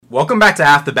Welcome back to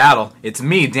Half the Battle. It's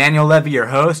me, Daniel Levy, your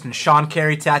host, and Sean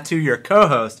Carey Tattoo, your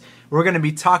co-host. We're going to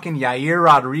be talking Yair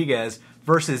Rodriguez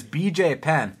versus BJ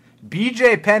Penn.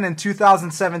 BJ Penn in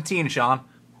 2017, Sean.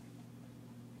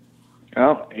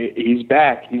 Oh, he's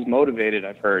back. He's motivated,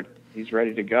 I've heard. He's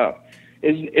ready to go.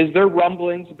 Is there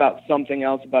rumblings about something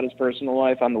else about his personal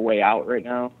life on the way out right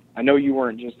now? I know you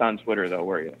weren't just on Twitter, though,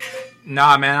 were you?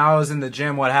 Nah, man, I was in the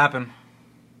gym. What happened?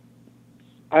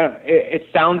 It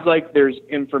sounds like there's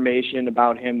information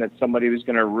about him that somebody was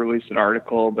going to release an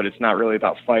article, but it's not really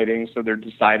about fighting, so they're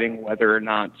deciding whether or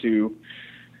not to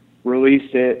release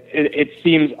it. It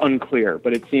seems unclear,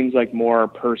 but it seems like more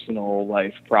personal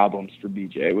life problems for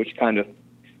BJ, which kind of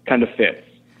fits.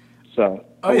 So,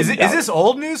 is this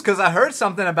old news? Because I heard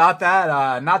something about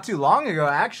that not too long ago,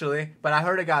 actually, but I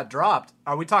heard it got dropped.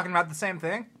 Are we talking about the same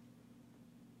thing?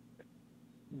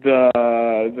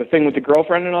 The thing with the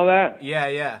girlfriend and all that?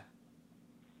 Yeah.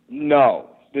 No,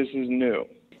 this is new.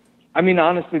 I mean,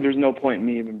 honestly, there's no point in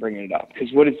me even bringing it up,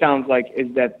 because what it sounds like is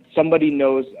that somebody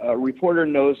knows, a reporter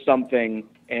knows something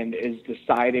and is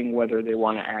deciding whether they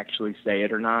want to actually say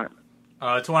it or not.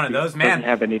 Oh, it's one of those, man. Doesn't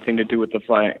have anything to do with the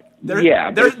fight.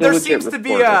 There seems to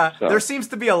be there seems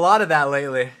to be a lot of that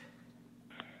lately.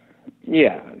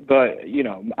 Yeah, but,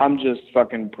 I'm just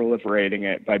fucking proliferating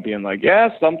it by being like, yeah,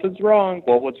 something's wrong.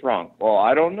 Well, what's wrong? Well,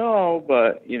 I don't know,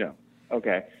 but,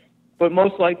 okay. But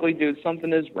most likely, dude,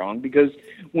 something is wrong, because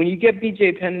when you get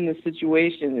BJ Penn in this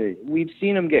situation, we've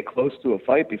seen him get close to a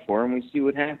fight before, and we see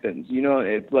what happens.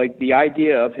 It's like the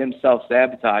idea of him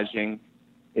self-sabotaging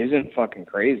isn't fucking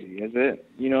crazy, is it?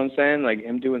 You know what I'm saying? Like,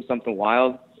 him doing something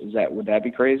wild, would that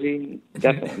be crazy?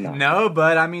 Definitely not. No,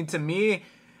 but, I mean, to me,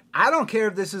 I don't care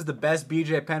if this is the best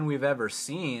BJ Penn we've ever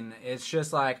seen. It's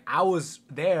just like, I was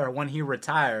there when he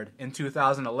retired in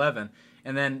 2011.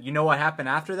 And then, you know what happened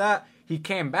after that? He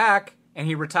came back and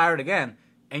he retired again.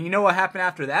 And you know what happened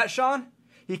after that, Sean?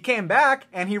 He came back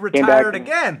and he retired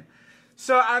again.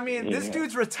 So, I mean, this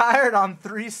dude's retired on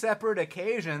 3 separate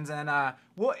occasions. And,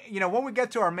 when we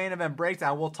get to our main event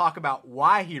breakdown, we'll talk about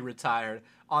why he retired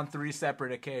on 3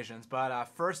 separate occasions. But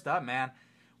first up, man,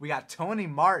 we got Tony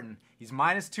Martin. He's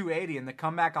minus 280, and the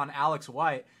comeback on Alex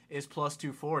White is plus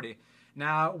 240.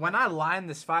 Now, when I lined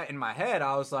this fight in my head,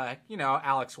 I was like,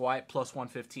 Alex White plus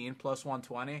 115, plus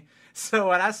 120. So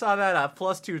when I saw that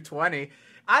plus 220,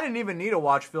 I didn't even need to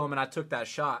watch film, and I took that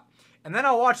shot. And then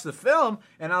I watched the film,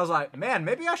 and I was like, man,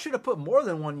 maybe I should have put more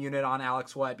than 1 unit on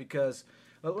Alex White, because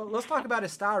let's talk about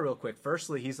his style real quick.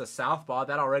 Firstly, he's a southpaw.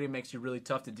 That already makes you really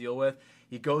tough to deal with.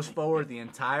 He goes forward the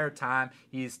entire time.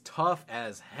 He's tough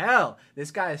as hell.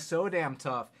 This guy is so damn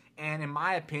tough. And in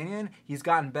my opinion, he's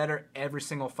gotten better every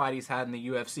single fight he's had in the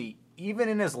UFC. Even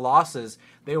in his losses,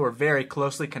 they were very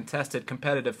closely contested,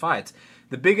 competitive fights.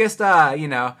 The biggest,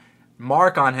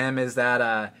 mark on him is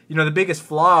that, the biggest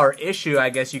flaw or issue,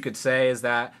 I guess you could say, is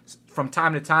that from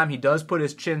time to time he does put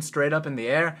his chin straight up in the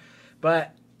air.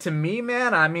 But to me,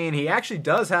 man, I mean, he actually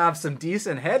does have some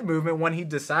decent head movement when he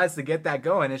decides to get that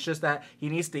going. It's just that he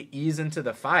needs to ease into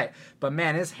the fight. But,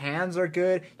 man, his hands are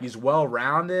good. He's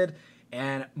well-rounded.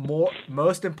 And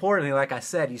most importantly, like I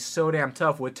said, he's so damn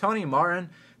tough. With Tony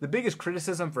Martin, the biggest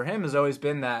criticism for him has always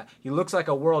been that he looks like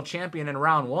a world champion in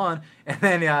round 1, and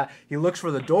then he looks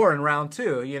for the door in round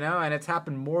 2, and it's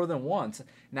happened more than once.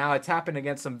 Now, it's happened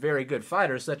against some very good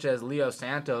fighters, such as Leo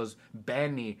Santos,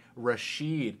 Benny,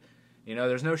 Rashid.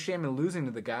 There's no shame in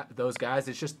losing to those guys.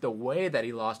 It's just the way that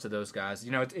he lost to those guys.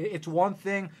 It's one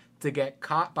thing to get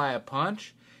caught by a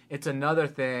punch. It's another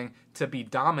thing to be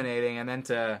dominating and then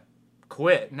to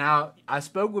quit. Now, I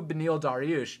spoke with Beneil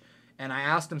Dariush, and I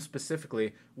asked him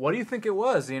specifically, what do you think it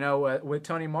was, with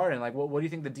Tony Martin? Like, what do you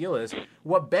think the deal is?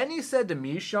 What Benny said to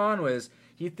me, Sean, was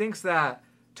he thinks that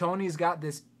Tony's got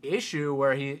this issue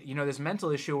where this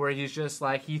mental issue where he's just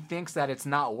like, he thinks that it's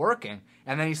not working,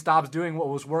 and then he stops doing what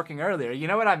was working earlier. You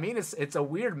know what I mean? It's a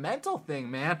weird mental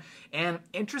thing, man. And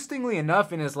interestingly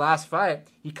enough, in his last fight,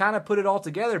 he kind of put it all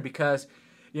together because,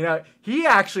 he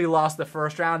actually lost the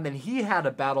first round, then he had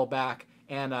to battle back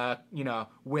and,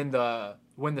 win the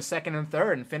second and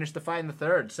third and finish the fight in the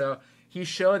third. So he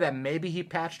showed that maybe he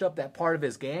patched up that part of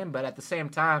his game, but at the same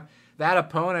time, that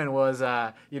opponent was,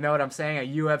 a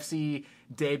UFC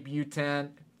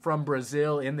debutant from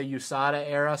Brazil in the USADA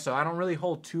era, so I don't really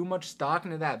hold too much stock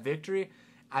into that victory.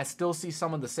 I still see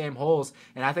some of the same holes,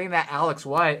 and I think that Alex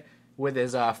White, with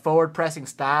his forward-pressing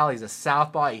style, he's a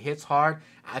southpaw, he hits hard,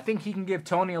 I think he can give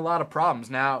Tony a lot of problems.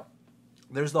 Now,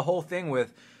 there's the whole thing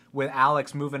with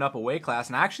Alex moving up a weight class,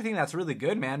 and I actually think that's really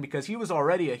good, man, because he was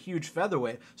already a huge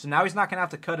featherweight, so now he's not going to have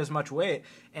to cut as much weight,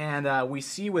 and we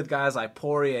see with guys like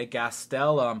Poirier,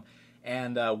 Gastelum,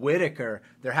 and Whitaker.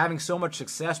 They're having so much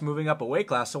success moving up a weight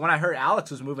class. So when I heard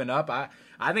Alex was moving up,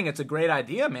 I think it's a great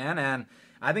idea, man. And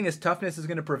I think his toughness is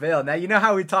going to prevail. Now, you know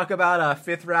how we talk about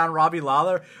fifth round Robbie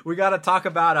Lawler? We got to talk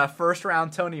about first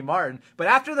round Tony Martin. But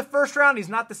after the first round, he's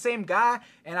not the same guy,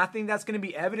 and I think that's going to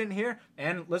be evident here.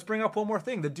 And let's bring up one more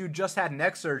thing. The dude just had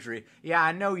neck surgery. Yeah,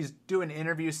 I know he's doing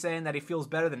interviews saying that he feels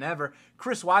better than ever.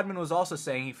 Chris Weidman was also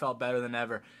saying he felt better than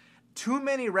ever. Too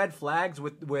many red flags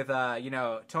with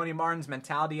Tony Martin's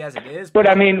mentality as it is. But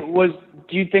I mean,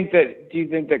 do you think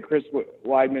that Chris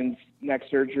Weidman's neck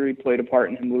surgery played a part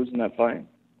in him losing that fight?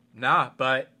 Nah,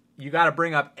 but you got to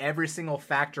bring up every single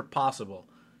factor possible.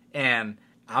 And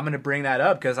I'm going to bring that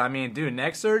up because, I mean, dude,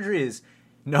 neck surgery is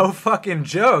no fucking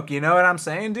joke. You know what I'm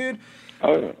saying, dude?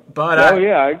 Oh,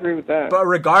 yeah, I agree with that. But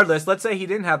regardless, let's say he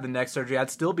didn't have the neck surgery, I'd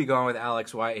still be going with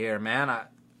Alex White here, man. I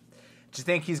just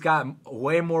think he's got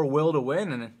way more will to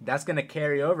win, and that's going to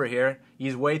carry over here.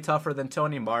 He's way tougher than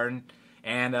Tony Martin.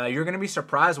 And you're going to be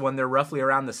surprised when they're roughly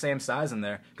around the same size in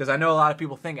there. Because I know a lot of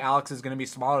people think Alex is going to be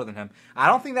smaller than him. I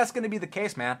don't think that's going to be the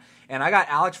case, man. And I got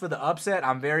Alex for the upset.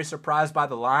 I'm very surprised by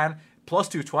the line. Plus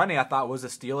 220 I thought was a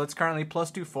steal. It's currently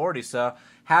plus 240. So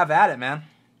have at it, man.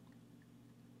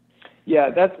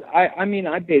 Yeah, I mean,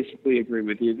 I basically agree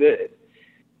with you.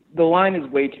 The line is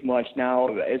way too much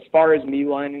now. As far as me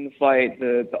lining the fight,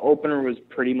 the opener was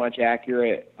pretty much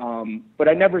accurate. But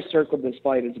I never circled this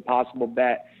fight as a possible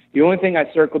bet. The only thing I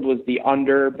circled was the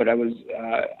under, but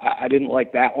I didn't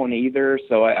like that one either,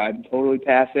 so I'm totally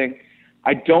passing.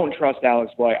 I don't trust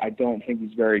Alex White. I don't think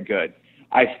he's very good.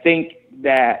 I think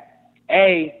that,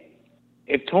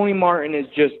 if Tony Martin is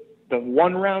just the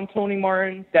one-round Tony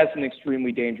Martin, that's an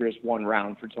extremely dangerous one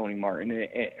round for Tony Martin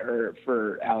or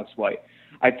for Alex White.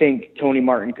 I think Tony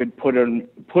Martin could put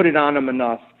it on him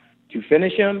enough to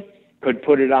finish him, could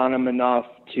put it on him enough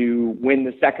to win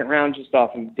the second round just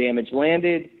off of damage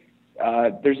landed.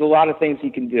 There's a lot of things he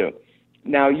can do.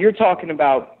 Now, you're talking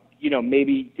about,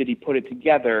 maybe did he put it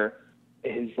together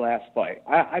his last fight?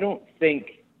 I don't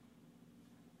think,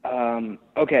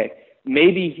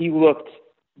 maybe he looked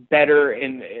better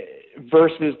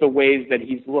versus the ways that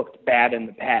he's looked bad in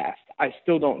the past. I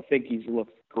still don't think he's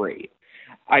looked great.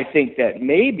 I think that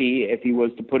maybe if he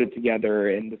was to put it together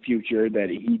in the future that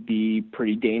he'd be a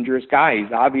pretty dangerous guy.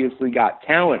 He's obviously got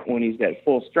talent when he's at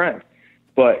full strength.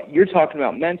 But you're talking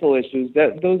about mental issues.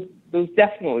 Those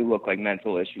definitely look like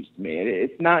mental issues to me.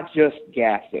 It's not just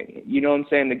gassing. You know what I'm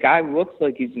saying? The guy looks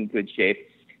like he's in good shape,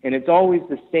 and it's always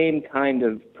the same kind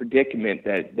of predicament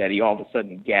that he all of a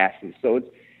sudden gasses. So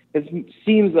it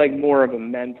seems like more of a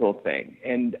mental thing.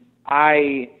 And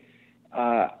I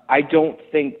don't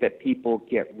think that people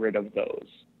get rid of those.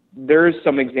 There's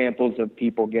some examples of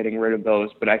people getting rid of those,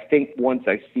 but I think once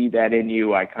I see that in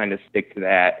you, I kind of stick to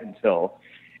that until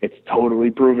it's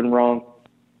totally proven wrong.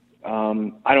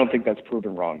 I don't think that's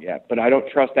proven wrong yet, but I don't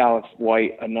trust Alex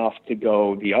White enough to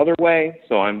go the other way,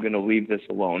 so I'm going to leave this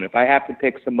alone. If I have to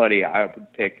pick somebody, I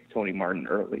would pick Tony Martin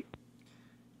early.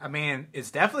 I mean,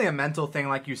 it's definitely a mental thing,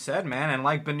 like you said, man. And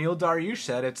like Beneil Dariush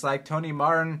said, it's like Tony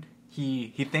Martin,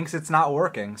 he thinks it's not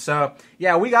working. So,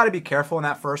 yeah, we got to be careful in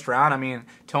that first round. I mean,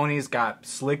 Tony's got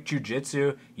slick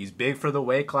jiu-jitsu. He's big for the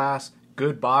weight class,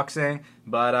 good boxing,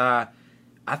 but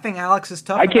I think Alex is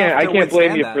tough. I can't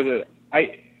blame you for the.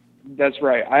 That's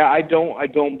right. I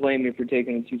don't blame you for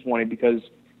taking the 220 because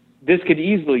this could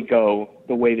easily go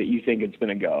the way that you think it's going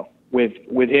to go. With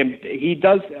him, he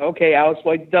does. Okay, Alex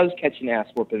White does catch an ass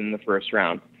whooping in the first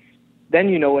round. Then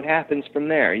you know what happens from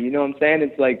there. You know what I'm saying?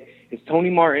 It's like, is Tony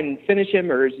Martin finish him,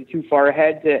 or is he too far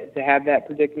ahead to have that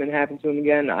predicament happen to him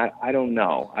again? I don't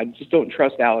know. I just don't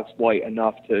trust Alex White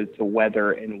enough to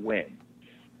weather and win.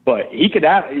 But he could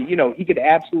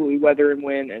absolutely weather and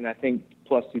win, and I think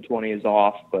plus 220 is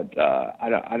off. But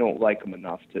I don't like him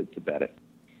enough to bet it.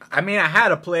 I mean, I had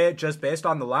to play it just based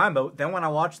on the line, but then when I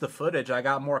watched the footage, I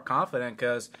got more confident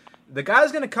because the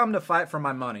guy's going to come to fight for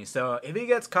my money. So if he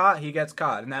gets caught, he gets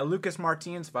caught. In that Lucas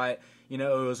Martins fight, it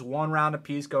was one round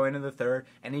apiece going into the third,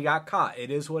 and he got caught. It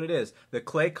is what it is. The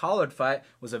Clay Collard fight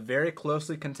was a very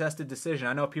closely contested decision.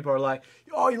 I know people are like,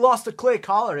 oh, you lost to Clay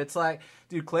Collard. It's like,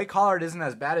 dude, Clay Collard isn't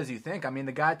as bad as you think. I mean,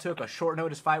 the guy took a short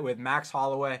notice fight with Max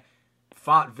Holloway,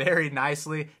 fought very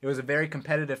nicely. It was a very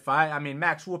competitive fight. I mean,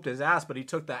 Max whooped his ass, but he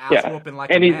took the ass whooping like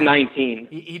a man. And he's 19.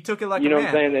 He took it like a man. You know what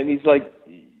I'm saying? And he's like,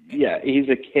 he's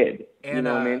a kid. And, you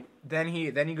know what I mean? Then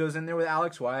he goes in there with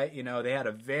Alex White. They had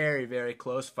a very, very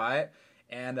close fight.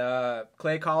 And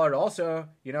Clay Collard also,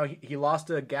 he lost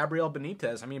to Gabriel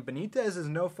Benitez. I mean, Benitez is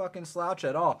no fucking slouch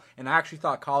at all. And I actually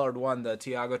thought Collard won the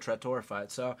Thiago Trator fight.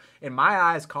 So in my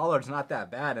eyes, Collard's not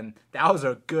that bad. And that was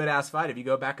a good-ass fight if you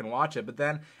go back and watch it. But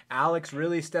then Alex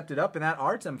really stepped it up in that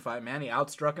Artem fight, man. He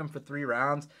outstruck him for 3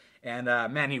 rounds. And,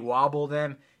 man, he wobbled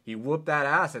him. He whooped that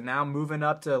ass. And now moving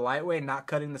up to lightweight, not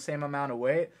cutting the same amount of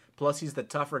weight. Plus, he's the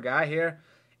tougher guy here.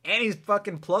 And he's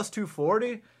fucking plus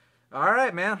 240. All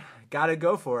right, man. Got to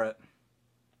go for it.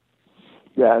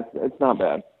 Yeah, it's not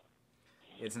bad.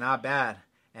 It's not bad.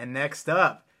 And next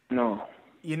up. No.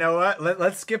 You know what?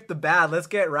 Let's skip the bad. Let's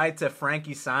get right to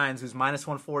Frankie Saenz, who's minus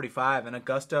 145, and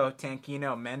Augusto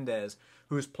Tanquino Mendez,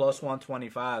 who's plus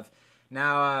 125.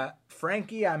 Now,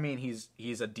 Frankie, I mean, he's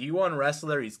a D1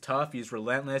 wrestler. He's tough. He's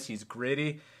relentless. He's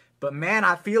gritty. But, man,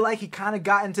 I feel like he kind of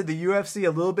got into the UFC a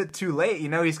little bit too late.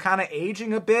 He's kind of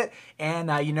aging a bit.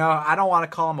 And, I don't want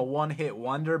to call him a one-hit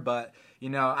wonder, but,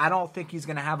 I don't think he's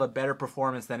going to have a better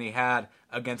performance than he had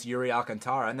against Yuri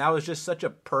Alcantara. And that was just such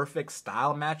a perfect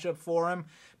style matchup for him.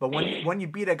 But when you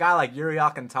beat a guy like Yuri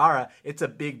Alcantara, it's a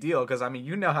big deal because, I mean,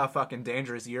 you know how fucking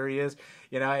dangerous Yuri is.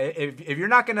 If you're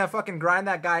not going to fucking grind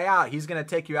that guy out, he's going to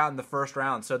take you out in the first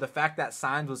round. So the fact that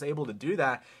Saenz was able to do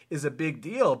that is a big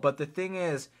deal. But the thing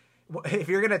is, if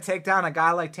you're going to take down a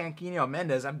guy like Tanquino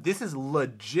Mendez, this is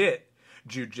legit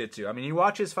jiu-jitsu. I mean, you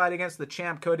watch his fight against the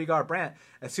champ Cody Garbrandt.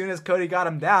 As soon as Cody got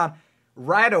him down,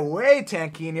 right away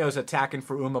Tanquino's attacking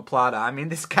for omoplata. I mean,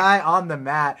 this guy on the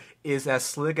mat is as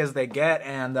slick as they get.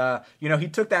 And, he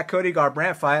took that Cody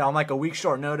Garbrandt fight on like a week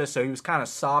short notice, so he was kind of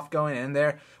soft going in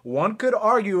there. One could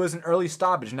argue it was an early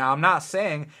stoppage. Now, I'm not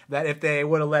saying that if they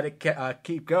would have let it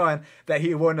keep going, that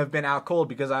he wouldn't have been out cold,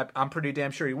 because I'm pretty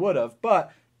damn sure he would have.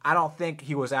 But I don't think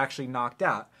he was actually knocked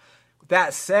out.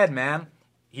 That said, man,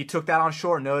 he took that on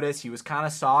short notice. He was kind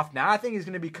of soft. Now I think he's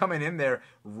going to be coming in there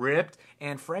ripped.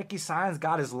 And Frankie Saenz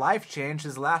got his life changed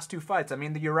his last 2 fights. I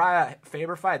mean, the Uriah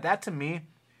Faber fight, that to me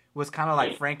was kind of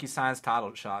like Frankie Saenz'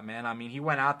 title shot, man. I mean, he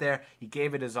went out there, he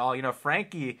gave it his all. Uriah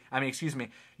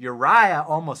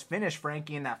almost finished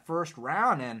Frankie in that first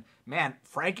round, and man,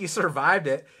 Frankie survived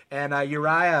it, and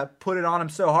Uriah put it on him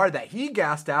so hard that he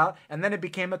gassed out, and then it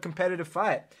became a competitive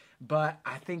fight. But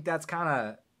I think that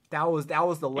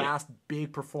was the last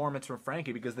big performance from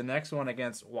Frankie, because the next one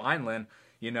against Wineland,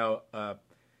 a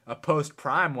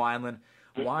post-prime Wineland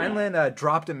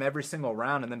dropped him every single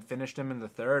round and then finished him in the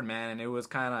third, man, and it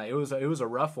was a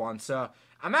rough one. So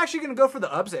I'm actually going to go for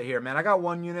the upset here, man. I got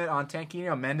 1 unit on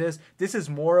Tanquino Mendez. This is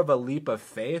more of a leap of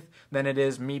faith than it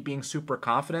is me being super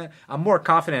confident. I'm more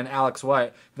confident in Alex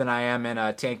White than I am in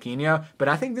Tanquino, but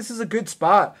I think this is a good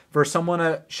spot for someone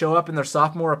to show up in their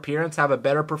sophomore appearance, have a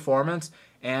better performance,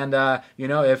 and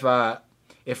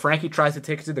if Frankie tries to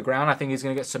take it to the ground, I think he's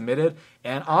going to get submitted.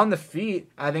 And on the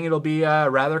feet, I think it'll be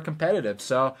rather competitive.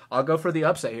 So I'll go for the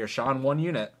upset here. Sean, 1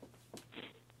 unit.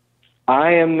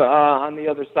 I am on the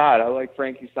other side. I like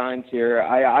Frankie Saenz here.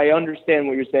 I understand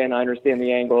what you're saying. I understand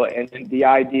the angle. And the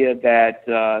idea that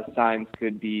Saenz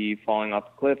could be falling off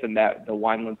the cliff and that the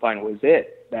Wineland fight was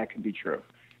it, that could be true.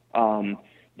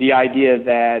 The idea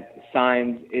that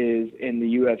Saenz is in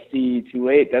the UFC too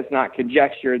late, that's not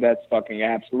conjecture. That's fucking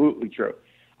absolutely true.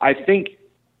 I think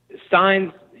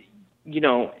Saenz,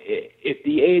 if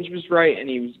the age was right and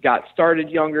he got started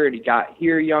younger and he got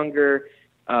here younger,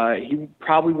 he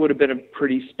probably would have been a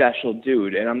pretty special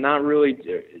dude. And I'm not really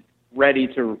ready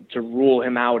to rule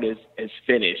him out as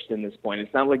finished in this point.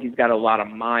 It's not like he's got a lot of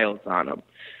miles on him.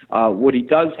 What he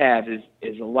does have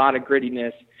is a lot of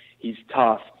grittiness. He's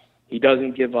tough. He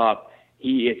doesn't give up.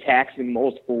 He attacks in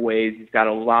multiple ways. He's got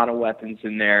a lot of weapons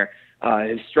in there.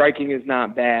 His striking is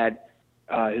not bad.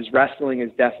 His wrestling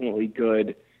is definitely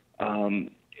good.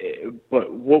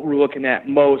 But what we're looking at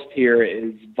most here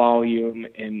is volume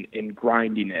and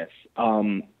grindiness.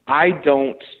 I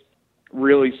don't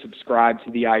really subscribe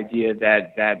to the idea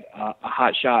that a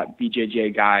hotshot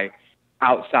BJJ guy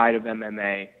outside of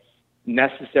MMA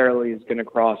necessarily is going to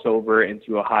cross over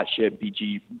into a hot shit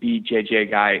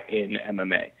BJJ guy in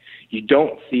MMA. You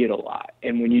don't see it a lot.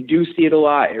 And when you do see it a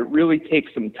lot, it really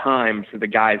takes some time for the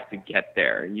guys to get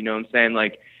there. You know what I'm saying?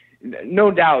 Like, no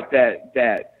doubt that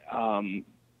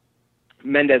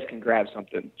Mendez can grab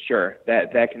something. Sure,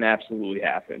 that can absolutely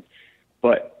happen.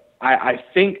 But I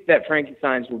think that Frankie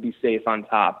Saenz will be safe on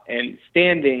top. And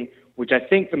standing, which I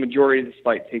think the majority of this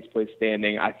fight takes place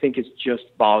standing, I think it's just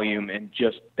volume and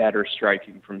just better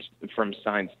striking from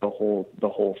Saenz the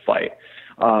whole fight.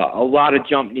 A lot of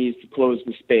jump knees to close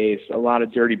the space, a lot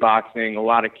of dirty boxing, a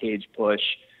lot of cage push.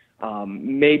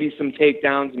 Maybe some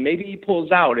takedowns. Maybe he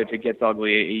pulls out if it gets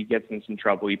ugly. He gets in some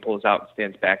trouble. He pulls out and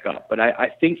stands back up. But I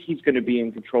think he's going to be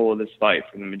in control of this fight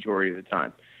for the majority of the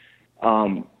time.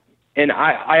 And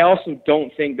I also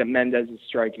don't think that Mendez's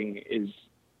striking is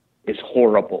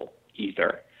horrible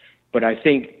either. But I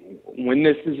think when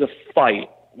this is a fight,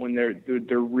 when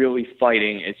they're really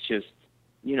fighting, it's just,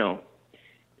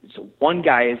 so one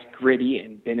guy is gritty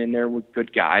and been in there with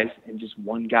good guys, and just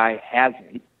one guy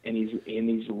hasn't. And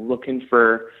he's looking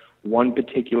for one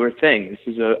particular thing.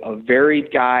 This is a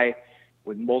varied guy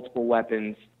with multiple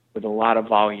weapons, with a lot of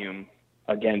volume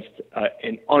against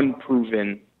an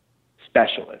unproven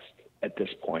specialist at this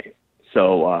point.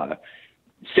 So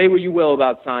say what you will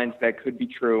about Sainz, that could be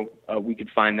true. We could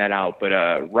find that out. But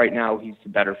right now he's the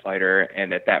better fighter,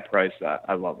 and at that price,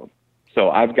 I love him.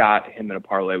 So I've got him in a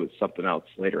parlay with something else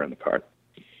later in the card.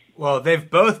 Well, they've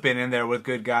both been in there with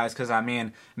good guys because,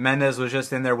 Mendez was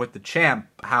just in there with the champ.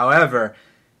 However,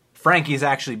 Frankie's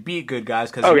actually beat good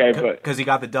guys because he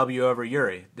got the W over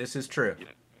Yuri. This is true.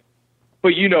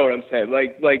 But you know what I'm saying.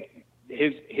 Like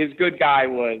his good guy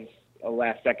was a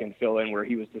last-second fill-in where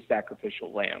he was the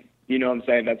sacrificial lamb. You know what I'm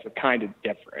saying? That's kind of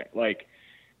different. Like,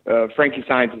 Frankie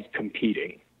Sainz is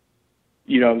competing.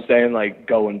 You know what I'm saying? Like,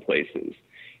 going places.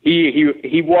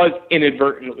 He was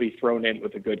inadvertently thrown in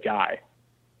with a good guy.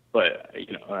 But,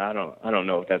 I don't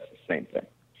know if that's the same thing.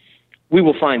 We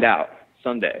will find out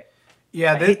Sunday.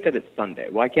 Yeah, I hate that it's Sunday.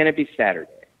 Why can't it be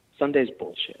Saturday? Sunday's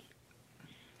bullshit.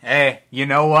 Hey, you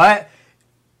know what?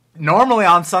 Normally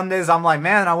on Sundays, I'm like,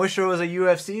 man, I wish there was a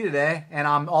UFC today. And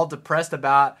I'm all depressed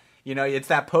about, it's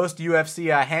that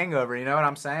post-UFC hangover. You know what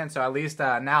I'm saying? So at least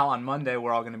now on Monday,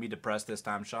 we're all going to be depressed this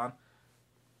time, Sean.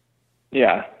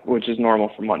 Yeah, which is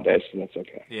normal for Mondays, so that's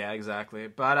okay. Yeah, exactly.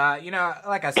 But,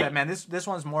 like I said, man, this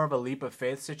one's more of a leap of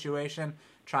faith situation,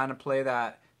 trying to play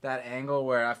that angle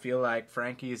where I feel like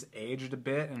Frankie's aged a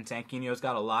bit and Tanquinho's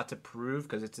got a lot to prove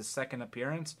because it's his second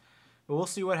appearance. But we'll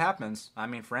see what happens.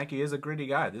 Frankie is a gritty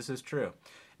guy. This is true.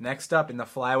 Next up in the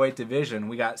flyweight division,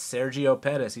 we got Sergio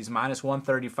Pettis. He's minus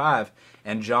 135.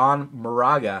 And John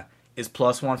Moraga is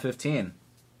plus 115.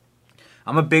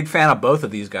 I'm a big fan of both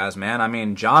of these guys,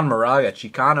 man. John Moraga,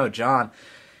 Chicano John,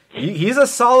 he's a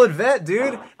solid vet,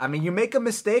 dude. You make a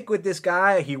mistake with this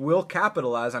guy, he will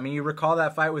capitalize. You recall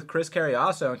that fight with Chris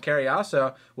Carriazo, and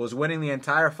Carriazo was winning the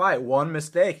entire fight. One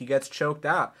mistake, he gets choked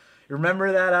out. You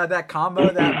remember that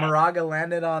combo that Moraga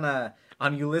landed on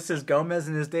Ulysses Gomez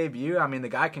in his debut? The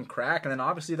guy can crack. And then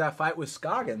obviously that fight with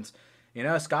Scoggins.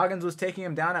 Scoggins was taking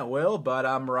him down at will, but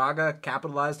Moraga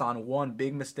capitalized on one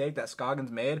big mistake that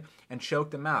Scoggins made and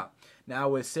choked him out. Now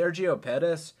with Sergio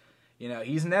Pettis,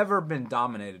 he's never been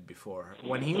dominated before.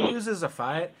 When he loses a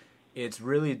fight, it's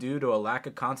really due to a lack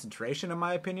of concentration, in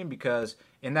my opinion, because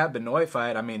in that Benoit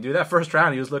fight, dude, that first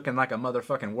round, he was looking like a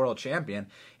motherfucking world champion.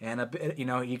 And,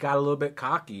 he got a little bit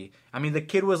cocky. The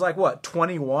kid was like, what,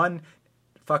 21,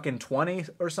 fucking 20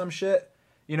 or some shit?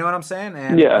 You know what I'm saying?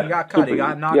 And he got cut. He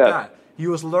got knocked out. He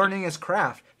was learning his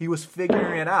craft. He was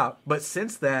figuring it out. But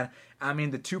since then,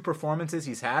 the two performances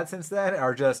he's had since then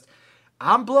are just,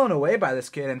 I'm blown away by this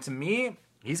kid. And to me,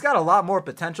 he's got a lot more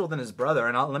potential than his brother.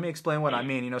 And let me explain what I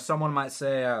mean. Someone might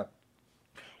say,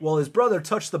 well, his brother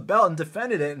touched the belt and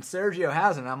defended it, and Sergio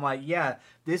hasn't. I'm like, yeah,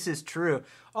 this is true.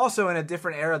 Also in a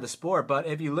different era of the sport. But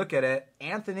if you look at it,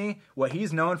 Anthony, what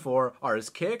he's known for are his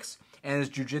kicks and his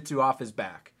jiu-jitsu off his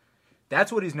back. That's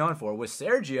what he's known for. With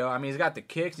Sergio, he's got the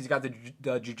kicks, he's got the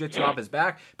jiu-jitsu off his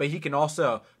back, but he can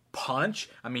also punch.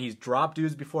 He's dropped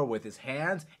dudes before with his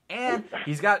hands, and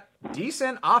he's got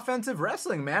decent offensive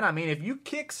wrestling, man. If you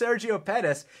kick Sergio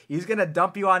Pettis, he's going to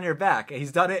dump you on your back.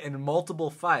 He's done it in multiple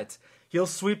fights. He'll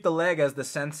sweep the leg, as the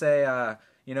sensei,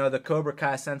 the Cobra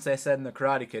Kai sensei said in the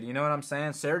Karate Kid. You know what I'm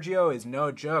saying? Sergio is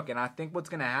no joke, and I think what's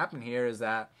going to happen here is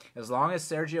that as long as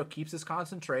Sergio keeps his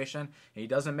concentration and he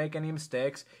doesn't make any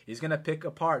mistakes, he's going to pick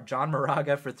apart John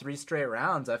Moraga for 3 straight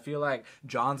rounds. I feel like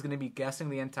John's going to be guessing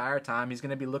the entire time. He's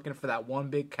going to be looking for that one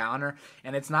big counter,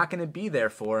 and it's not going to be there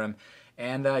for him.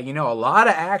 And, a lot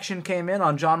of action came in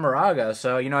on John Moraga.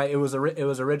 So, it was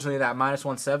originally that minus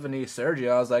 170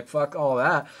 Sergio. I was like, fuck all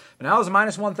that. But now it's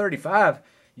minus 135.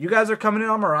 You guys are coming in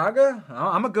on Moraga?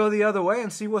 I'm going to go the other way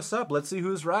and see what's up. Let's see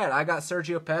who's right. I got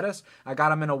Sergio Pettis. I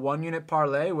got him in a 1-unit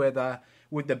parlay with the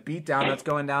beatdown that's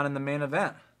going down in the main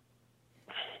event.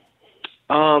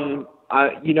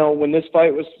 When this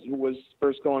fight was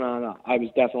first going on, I was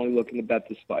definitely looking to bet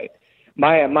this fight.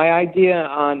 My idea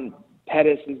on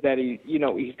Pettis is that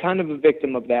he's kind of a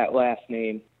victim of that last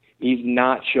name. He's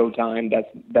not Showtime.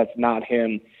 That's not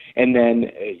him. And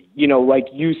then, like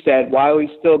you said, while he's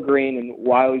still green and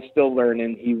while he's still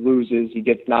learning, he loses, he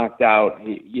gets knocked out.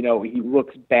 He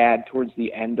looks bad towards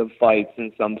the end of fights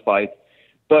in some fights.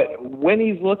 But when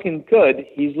he's looking good,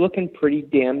 he's looking pretty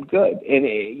damn good. And,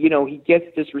 he gets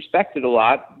disrespected a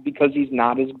lot because he's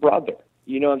not his brother.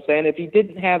 You know what I'm saying? If he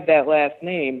didn't have that last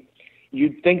name,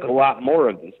 you'd think a lot more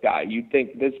of this guy. You'd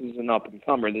think this is an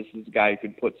up-and-comer. This is a guy who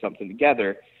could put something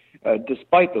together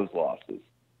despite those losses.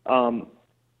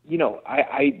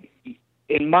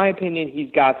 In my opinion,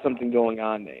 he's got something going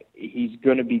on. He's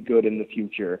going to be good in the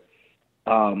future.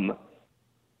 And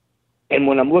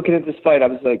when I'm looking at this fight, I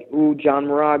was like, ooh, John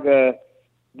Moraga,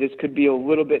 this could be a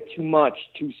little bit too much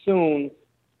too soon.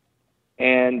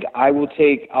 And I'll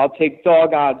take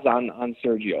dog odds on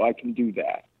Sergio. I can do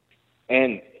that.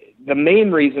 And the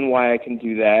main reason why I can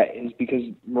do that is because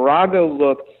Moraga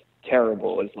looked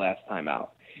terrible his last time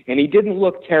out. And he didn't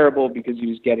look terrible because he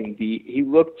was getting beat. He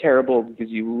looked terrible because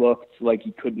he looked like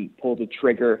he couldn't pull the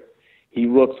trigger. He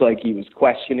looked like he was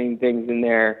questioning things in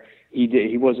there.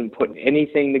 He wasn't putting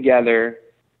anything together.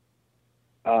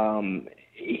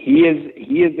 He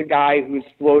is a guy who's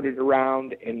floated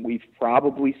around, and we've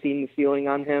probably seen the ceiling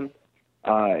on him.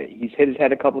 He's hit his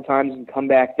head a couple times and come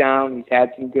back down. He's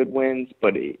had some good wins,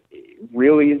 but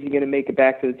really, is he going to make it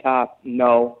back to the top?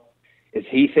 No. Is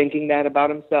he thinking that about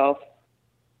himself?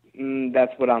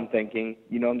 That's what I'm thinking.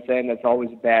 You know what I'm saying? That's always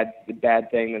a bad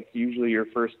thing. That's usually your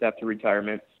first step to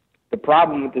retirement. The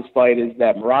problem with this fight is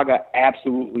that Moraga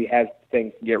absolutely has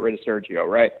things to get rid of Sergio,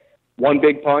 right? One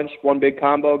big punch, one big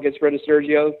combo gets rid of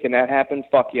Sergio. Can that happen?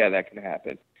 Fuck yeah, that can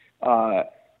happen.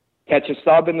 Catch a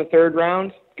sub in the third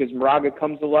round because Moraga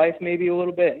comes to life maybe a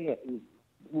little bit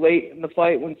late in the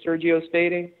fight when Sergio's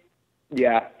fading.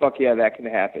 Yeah, fuck yeah, that can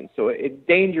happen. So it's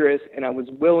dangerous, and I was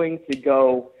willing to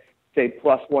go, say,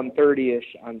 plus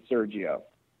 130-ish on Sergio.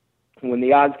 When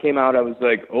the odds came out, I was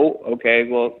like, oh, okay,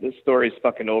 well, this story's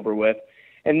fucking over with.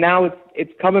 And now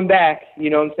it's coming back,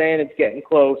 you know what I'm saying? It's getting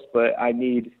close, but I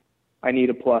need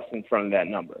a plus in front of that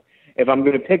number. If I'm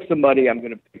going to pick somebody, I'm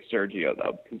going to pick Sergio,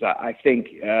 though, because I think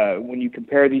when you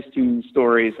compare these two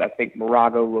stories, I think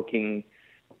Moraga looking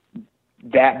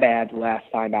that bad last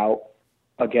time out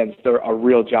against a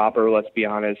real jobber, let's be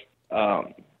honest,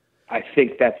 I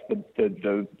think that's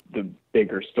the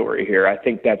bigger story here. I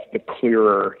think that's the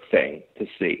clearer thing to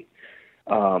see.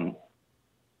 But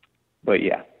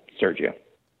yeah, Sergio.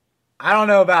 I don't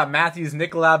know about Matthews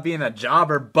Nicolau being a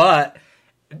jobber, but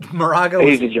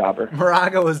he's a jobber.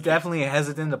 Moraga was definitely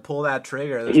hesitant to pull that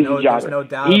trigger. There's no doubt about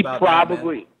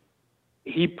that.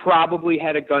 He probably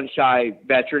had a gun-shy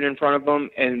veteran in front of him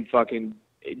and fucking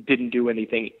didn't do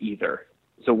anything either.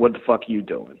 So what the fuck are you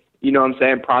doing? You know what I'm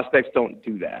saying? Prospects don't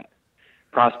do that.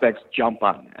 Prospects jump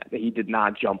on that. He did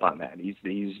not jump on that.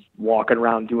 He's walking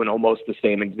around doing almost the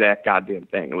same exact goddamn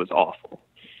thing. It was awful.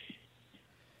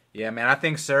 Yeah, man, I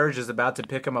think Serge is about to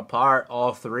pick him apart,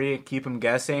 all three, keep him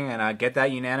guessing, and get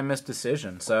that unanimous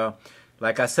decision. So,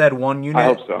 like I said, one unit I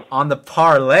hope so. On the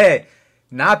parlay.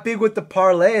 Not big with the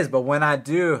parlays, but when I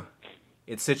do,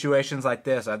 it's situations like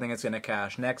this. I think it's going to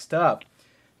cash. Next up,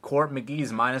 Court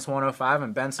McGee's minus 105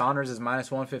 and Ben Saunders is minus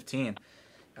 115.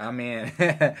 I mean,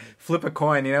 flip a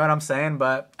coin, you know what I'm saying?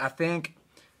 But I think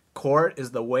Court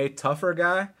is the way tougher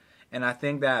guy, and I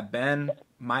think that Ben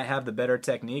might have the better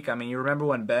technique. I mean, you remember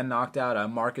when Ben knocked out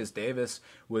Marcus Davis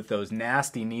with those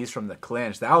nasty knees from the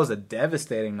clinch. That was a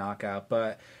devastating knockout.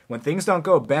 But when things don't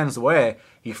go Ben's way,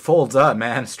 he folds up,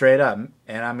 man, straight up.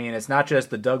 And, I mean, it's not just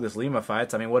the Douglas Lima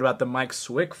fights. I mean, what about the Mike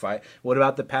Swick fight? What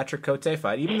about the Patrick Cote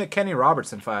fight? Even the Kenny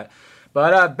Robertson fight.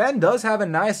 But Ben does have a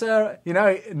nice,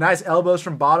 nice elbows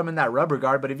from bottom in that rubber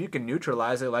guard. But if you can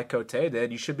neutralize it like Cote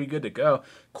did, you should be good to go.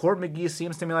 Court McGee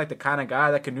seems to me like the kind of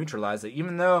guy that can neutralize it.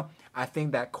 Even though I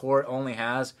think that Court only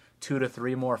has 2 to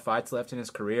 3 more fights left in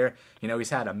his career. You know, he's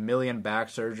had 1 million back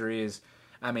surgeries.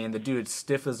 I mean, the dude's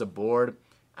stiff as a board.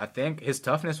 I think his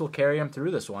toughness will carry him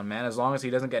through this one, man, as long as he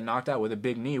doesn't get knocked out with a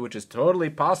big knee, which is totally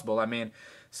possible. I mean,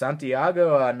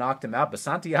 Santiago knocked him out, but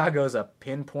Santiago is a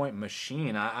pinpoint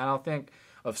machine. I don't think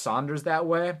of Saunders that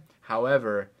way.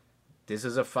 However, this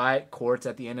is a fight. Court's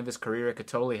at the end of his career. It could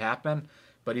totally happen,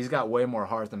 but he's got way more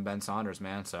heart than Ben Saunders,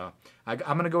 man. So I'm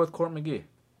going to go with Court McGee.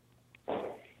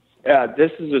 Yeah,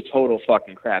 this is a total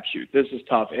fucking crapshoot. This is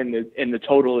tough, and the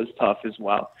total is tough as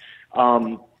well.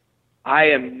 I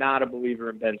am not a believer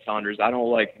in Ben Saunders. I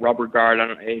don't like rubber guard.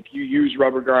 If you use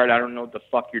rubber guard, I don't know what the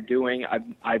fuck you're doing.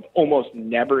 I've almost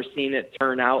never seen it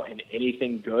turn out in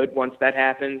anything good once that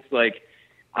happens. Like,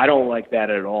 I don't like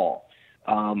that at all.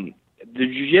 The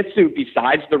jiu-jitsu,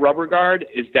 besides the rubber guard,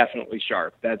 is definitely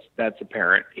sharp. That's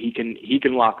apparent. He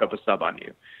can lock up a sub on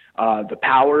you. The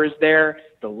power is there.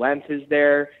 The length is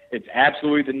there. It's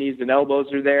absolutely the knees and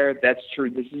elbows are there. That's true.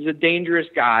 This is a dangerous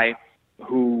guy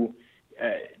who,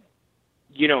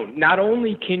 not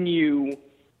only can you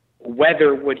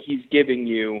weather what he's giving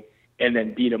you and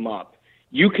then beat him up,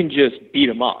 you can just beat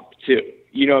him up too.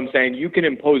 You know what I'm saying? You can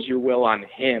impose your will on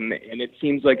him, and it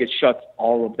seems like it shuts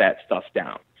all of that stuff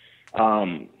down.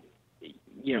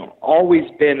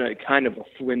 Always been a kind of a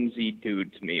flimsy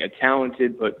dude to me, a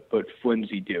talented but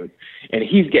flimsy dude. And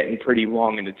he's getting pretty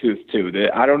long in the tooth too.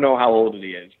 I don't know how old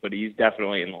he is, but he's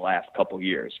definitely in the last couple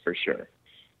years for sure.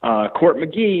 Court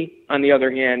McGee, on the other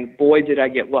hand, boy, did I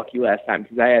get lucky last time,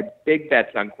 because I had big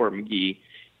bets on Court McGee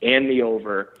and the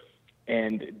over,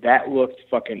 and that looked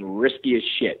fucking risky as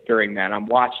shit during that. I'm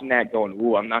watching that going,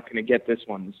 ooh, I'm not going to get this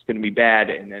one. It's going to be bad.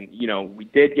 And then, we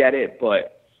did get it,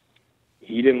 but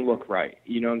he didn't look right.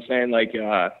 You know what I'm saying? Like,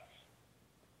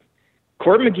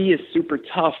 Court McGee is super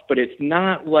tough, but it's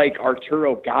not like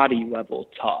Arturo Gatti level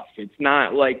tough. It's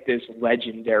not like this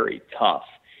legendary tough.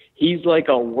 He's like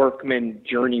a workman,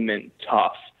 journeyman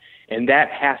tough, and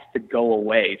that has to go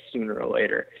away sooner or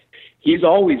later. He's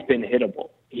always been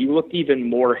hittable. He looked even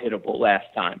more hittable last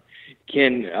time.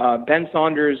 Can Ben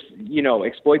Saunders,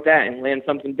 exploit that and land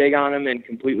something big on him and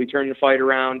completely turn the fight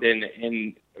around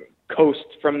and coast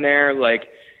from there, like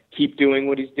keep doing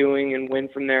what he's doing and win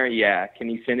from there? Yeah. Can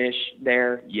he finish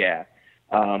there? Yeah.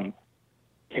 Can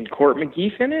Court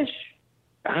McGee finish?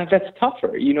 That's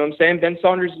tougher. You know what I'm saying? Ben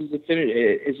Saunders is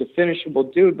a finishable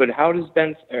dude, but how does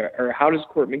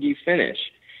Court McGee finish?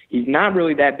 He's not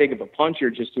really that big of a puncher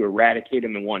just to eradicate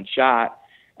him in one shot.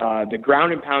 The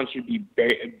ground and pound should be,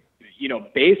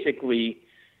 basically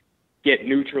get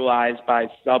neutralized by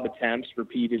sub attempts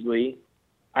repeatedly.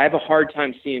 I have a hard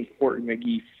time seeing Court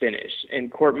McGee finish,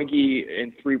 and Court McGee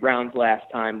in 3 rounds last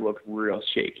time looked real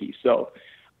shaky. So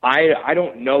I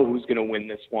don't know who's going to win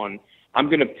this one. I'm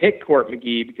going to pick Court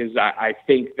McGee because I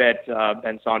think that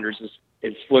Ben Saunders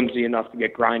is flimsy enough to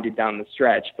get grinded down the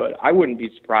stretch, but I wouldn't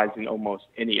be surprised in almost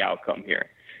any outcome here.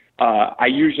 I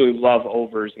usually love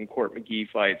overs in Court McGee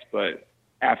fights, but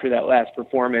after that last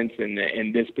performance and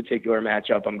in this particular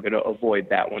matchup, I'm going to avoid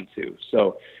that one too.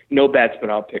 So no bets, but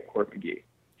I'll pick Court McGee.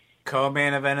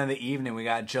 Co-main event of the evening, we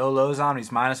got Joe Lauzon.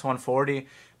 He's minus 140.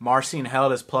 Marcin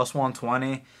Held is plus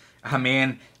 120. I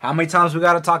mean, how many times we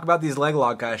got to talk about these leg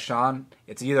lock guys, Sean?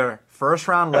 It's either first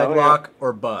round leg lock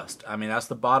or bust. I mean, that's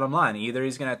the bottom line. Either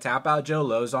he's going to tap out Joe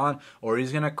Lauzon or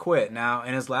he's going to quit. Now,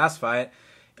 in his last fight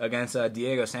against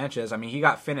Diego Sanchez, I mean, he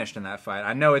got finished in that fight.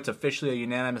 I know it's officially a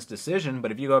unanimous decision,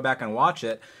 but if you go back and watch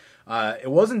it, it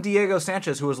wasn't Diego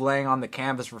Sanchez who was laying on the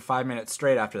canvas for 5 minutes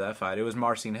straight after that fight. It was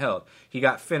Marcin Held. He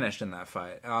got finished in that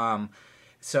fight.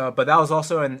 But that was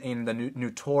also in the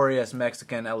notorious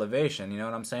Mexican elevation. You know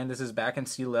what I'm saying? This is back in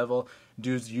sea level.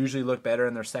 Dudes usually look better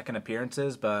in their second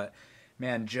appearances, but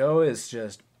man, Joe is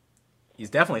he's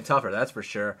definitely tougher, that's for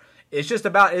sure. It's just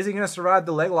about, is he going to survive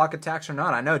the leg lock attacks or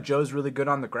not? I know Joe's really good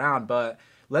on the ground, but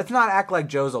let's not act like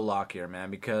Joe's a lock here,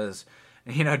 man, because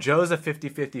Joe's a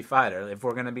 50-50 fighter, if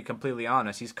we're going to be completely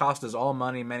honest. He's cost us all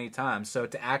money many times. So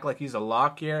to act like he's a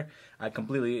lock here, I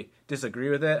completely disagree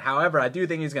with it. However, I do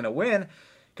think he's going to win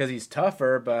because he's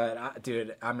tougher. But,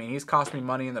 he's cost me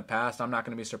money in the past. I'm not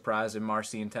going to be surprised if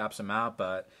Marcin taps him out.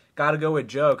 But got to go with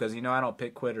Joe because, I don't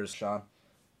pick quitters, Sean.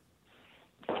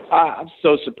 I'm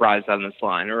so surprised on this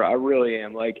line, or I really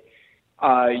am. Like,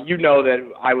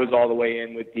 that I was all the way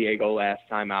in with Diego last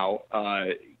time out.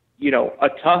 A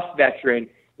tough veteran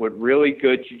with really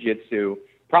good jiu-jitsu,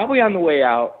 probably on the way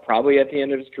out, probably at the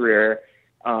end of his career.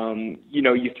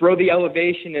 You throw the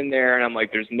elevation in there, and I'm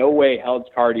like, there's no way Held's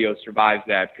cardio survives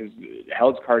that, because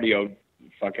Held's cardio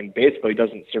fucking basically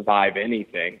doesn't survive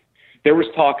anything. There was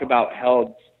talk about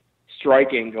Held's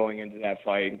striking going into that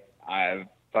fight. I've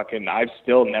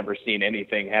still never seen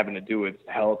anything having to do with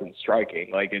Held and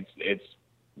striking. Like, it's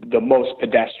the most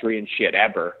pedestrian shit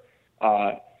ever.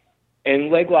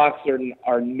 And leg locks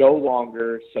are no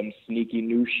longer some sneaky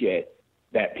new shit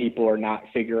that people are not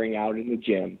figuring out in the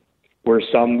gym, where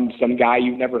some guy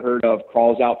you've never heard of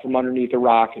crawls out from underneath a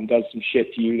rock and does some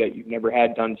shit to you that you've never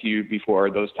had done to you before.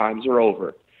 Those times are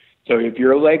over. So if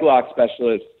you're a leg lock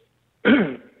specialist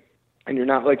and you're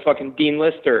not like fucking Dean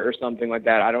Lister or something like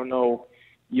that, I don't know.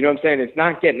 You know what I'm saying? It's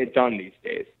not getting it done these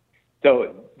days.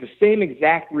 So the same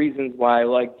exact reasons why I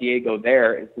like Diego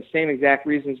there is the same exact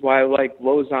reasons why I like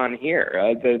Lauzon here.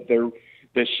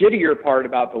 The shittier part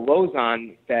about the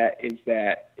Lauzon is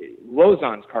that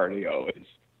Lauzon's cardio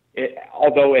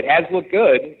although it has looked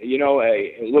good,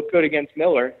 it looked good against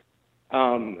Miller.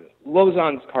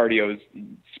 Lozon's cardio is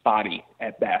spotty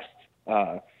at best.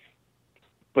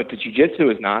 But the jiu-jitsu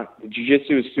is not. The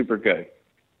jiu-jitsu is super good.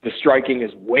 The striking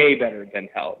is way better than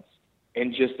Held's.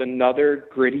 And just another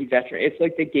gritty veteran. It's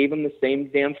like they gave him the same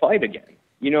damn fight again.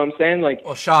 You know what I'm saying? Like,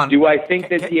 well, Sean, do I think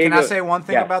that Diego... Can I say one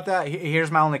thing about that? Here's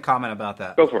my only comment about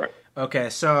that. Go for it. Okay,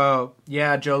 so,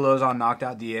 yeah, Joe Lozon knocked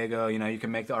out Diego. You know, you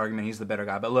can make the argument he's the better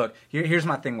guy. But look, here's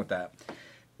my thing with that.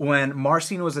 When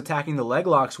Marcin was attacking the leg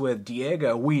locks with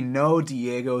Diego, we know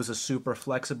Diego is a super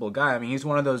flexible guy. I mean, he's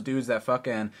one of those dudes that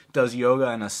fucking does yoga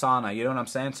and asana. You know what I'm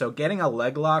saying? So getting a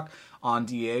leg lock on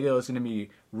Diego is going to be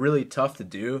really tough to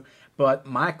do. But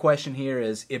my question here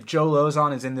is, if Joe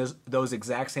Lozon is in those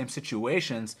exact same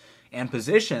situations and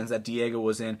positions that Diego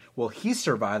was in, will he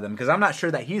survive them? Because I'm not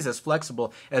sure that he's as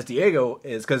flexible as Diego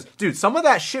is. Because, dude, some of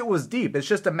that shit was deep. It's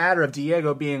just a matter of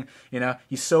Diego being, you know,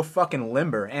 he's so fucking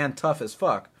limber and tough as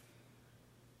fuck.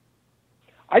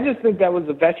 I just think that was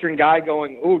a veteran guy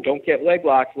going, "Ooh, don't get leg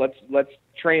locks. Let's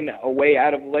train a way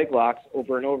out of leg locks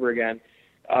over and over again."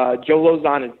 Joe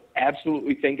Lozon is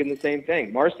absolutely thinking the same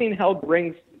thing. Marcin Held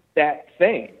brings that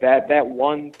thing, that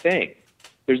one thing.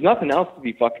 There's nothing else to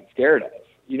be fucking scared of.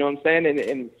 You know what I'm saying?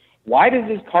 And why does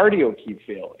his cardio keep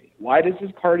failing? Why does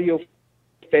his cardio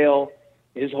fail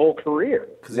his whole career?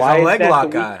 Because he's a leg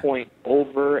lock guy. Point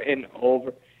over and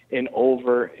over and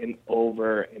over and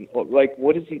over and over. Like,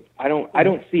 what is he? I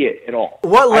don't see it at all.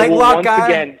 What leg lock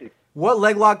guy? What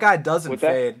leg lock guy doesn't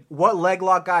fade? What leg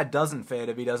lock guy doesn't fade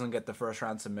if he doesn't get the first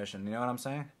round submission? You know what I'm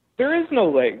saying? There is no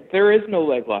leg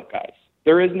lock guys.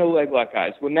 There is no leg lock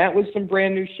guys. When that was some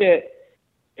brand new shit,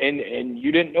 and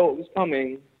you didn't know it was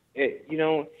coming,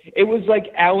 it was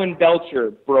like Alan Belcher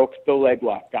broke the leg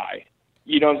lock guy.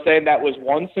 You know what I'm saying? That was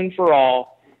once and for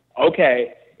all.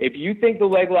 Okay, if you think the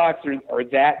leg locks are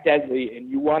that deadly and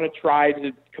you want to try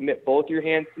to commit both your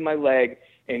hands to my leg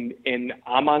and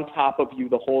I'm on top of you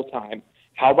the whole time,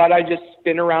 how about I just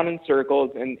spin around in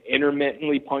circles and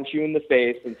intermittently punch you in the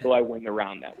face until I win the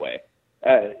round that way?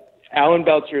 Alan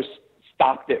Belcher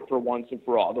stopped it for once and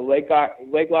for all. The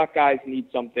leg lock guys need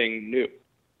something new,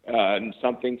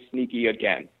 something sneaky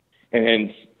again.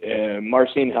 And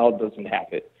Marcin Held doesn't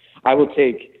have it. I will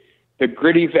take the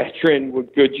gritty veteran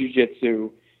with good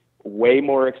jiu-jitsu, way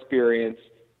more experience,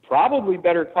 probably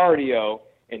better cardio,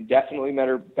 and definitely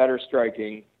better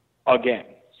striking again.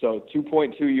 So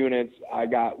 2.2 units. I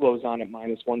got Lozon at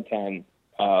minus 110.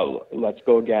 Let's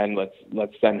go again.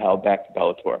 Let's send Held back to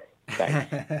Bellator.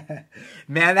 Thanks.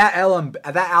 Man, that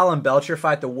Alan Belcher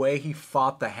fight, the way he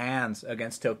fought the hands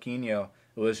against Toquinho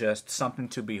was just something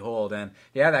to behold. And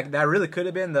yeah, that really could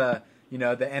have been the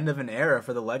end of an era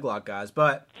for the leg lock guys.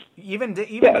 But that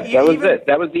was it.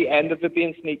 That was the end of it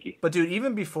being sneaky. But dude,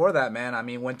 even before that, man, I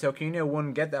mean, when Toquinho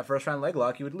wouldn't get that first round leg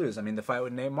lock, he would lose. I mean, the fight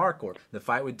with Nate Marquardt, the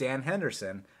fight with Dan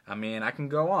Henderson. I mean, I can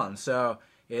go on. So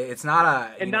it's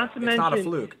not a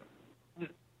fluke.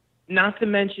 Not to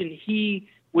mention he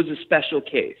was a special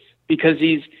case because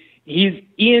he's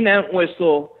Ian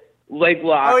Entwistle leg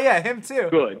lock. Oh yeah, him too.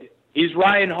 Good. He's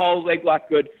Ryan Hall leg lock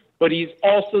good, but he's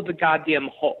also the goddamn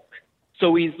Hulk.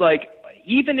 So he's like,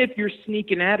 even if you're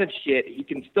sneaking out of shit, he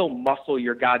can still muscle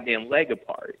your goddamn leg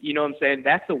apart. You know what I'm saying?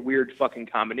 That's a weird fucking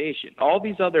combination. All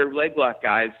these other leg lock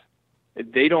guys,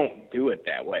 they don't do it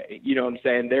that way. You know what I'm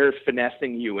saying? They're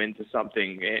finessing you into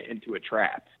something, into a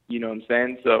trap. You know what I'm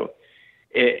saying? So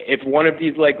if one of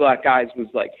these leg lock guys was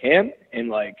like him and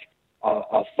like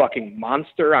a fucking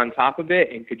monster on top of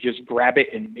it and could just grab it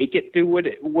and make it do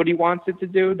what he wants it to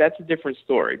do, that's a different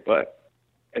story. But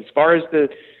as far as the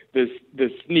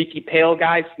sneaky pale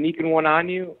guy sneaking one on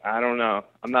you, I don't know.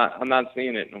 I'm not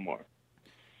seeing it no more.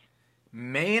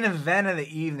 Main event of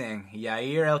the evening,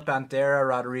 Yair El Pantera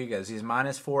Rodriguez. He's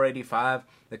minus 485.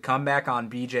 The comeback on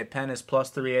BJ Penn is plus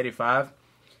 385.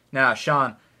 Now,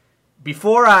 Sean,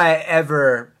 before I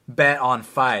ever bet on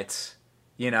fights,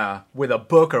 with a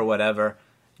book or whatever,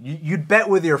 you'd bet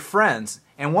with your friends.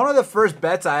 And one of the first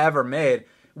bets I ever made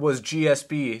was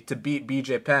GSP to beat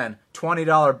BJ Penn.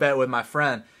 $20 bet with my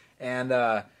friend. And,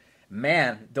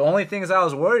 man, the only things I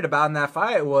was worried about in that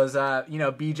fight was,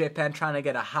 BJ Penn trying to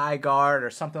get a high guard or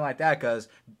something like that, because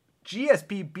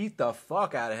GSP beat the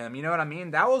fuck out of him. You know what I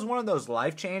mean? That was one of those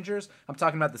life changers. I'm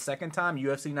talking about the second time,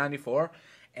 UFC 94.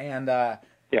 And,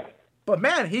 yeah. But,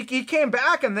 man, he came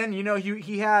back, and then,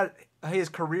 he had his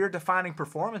career-defining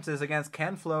performances against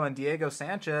Ken Flo and Diego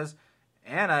Sanchez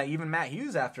and even Matt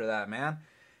Hughes after that, man.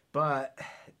 But,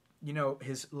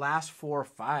 his last 4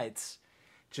 fights,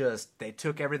 they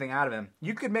took everything out of him.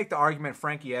 You could make the argument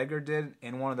Frankie Edgar did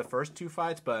in one of the first 2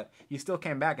 fights, but he still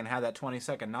came back and had that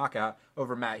 20-second knockout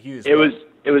over Matt Hughes. It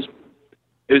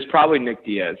was probably Nick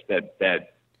Diaz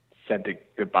that said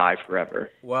goodbye forever.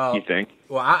 Well, you think?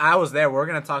 Well, I was there. We're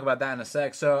going to talk about that in a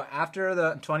sec. So after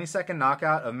the 20-second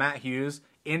knockout of Matt Hughes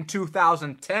in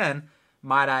 2010,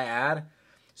 might I add,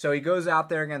 so he goes out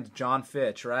there against John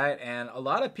Fitch, right? And a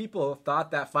lot of people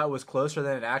thought that fight was closer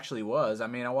than it actually was. I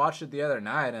mean, I watched it the other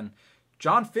night, and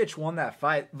John Fitch won that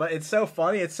fight. But it's so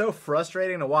funny. It's so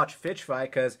frustrating to watch Fitch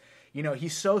fight because, you know,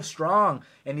 he's so strong,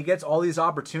 and he gets all these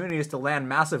opportunities to land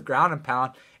massive ground and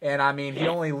pound. And, I mean, he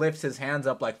only lifts his hands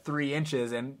up like 3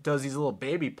 inches and does these little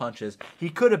baby punches. He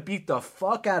could have beat the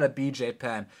fuck out of BJ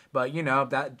Penn. But, you know,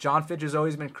 that John Fitch has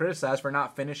always been criticized for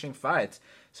not finishing fights.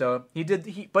 So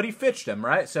but he Fitched him,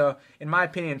 right? So, in my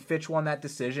opinion, Fitch won that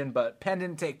decision, but Penn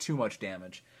didn't take too much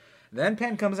damage. Then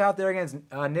Penn comes out there against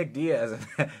Nick Diaz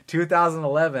in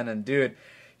 2011, and, dude,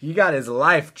 he got his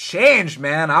life changed,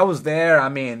 man. I was there. I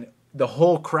mean, the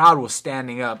whole crowd was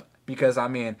standing up because, I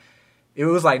mean, it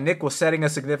was like Nick was setting a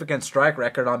significant strike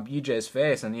record on BJ's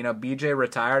face. And, you know, BJ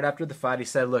retired after the fight. He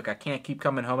said, look, I can't keep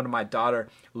coming home to my daughter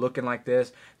looking like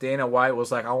this. Dana White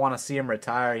was like, I want to see him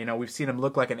retire. You know, we've seen him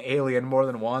look like an alien more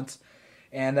than once.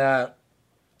 And,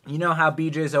 you know how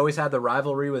BJ's always had the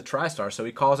rivalry with TriStar. So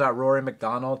he calls out Rory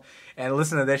McDonald. And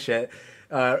listen to this shit.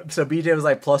 So BJ was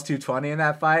like plus 220 in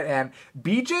that fight. And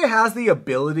BJ has the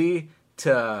ability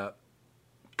to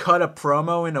cut a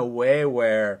promo in a way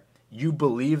where you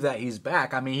believe that he's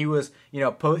back. I mean, he was, you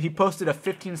know, he posted a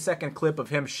 15-second clip of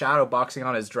him shadowboxing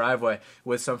on his driveway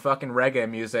with some fucking reggae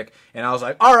music, and I was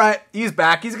like, all right, he's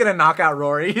back. He's gonna knock out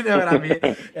Rory. You know what I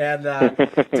mean?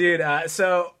 And dude,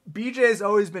 so BJ's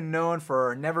always been known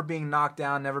for never being knocked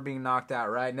down, never being knocked out,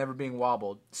 right? Never being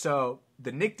wobbled. So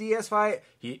the Nick Diaz fight,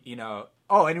 he, you know.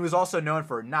 Oh, and he was also known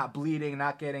for not bleeding,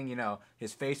 not getting, you know,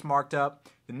 his face marked up.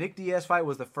 The Nick Diaz fight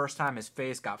was the first time his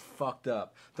face got fucked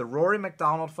up. The Rory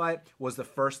McDonald fight was the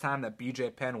first time that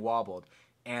BJ Penn wobbled.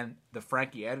 And the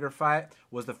Frankie Edgar fight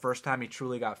was the first time he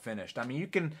truly got finished. I mean, you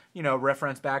can, you know,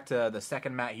 reference back to the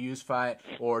second Matt Hughes fight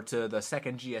or to the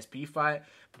second GSP fight.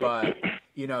 But,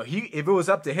 you know, if it was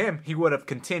up to him, he would have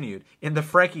continued. In the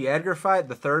Frankie Edgar fight,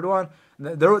 the third one,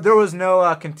 there was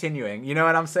no continuing. You know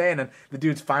what I'm saying? And the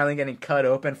dude's finally getting cut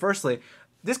open. Firstly,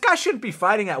 this guy shouldn't be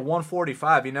fighting at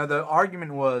 145. You know, the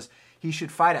argument was he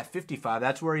should fight at 55.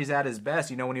 That's where he's at his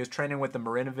best, you know, when he was training with the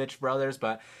Marinovich brothers.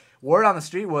 But word on the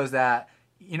street was that,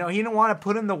 you know, he didn't want to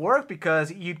put in the work because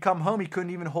he'd come home, he couldn't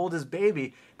even hold his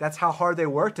baby. That's how hard they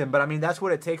worked him. But, I mean, that's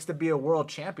what it takes to be a world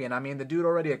champion. I mean, the dude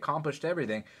already accomplished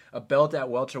everything. A belt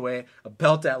at welterweight, a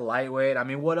belt at lightweight. I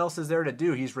mean, what else is there to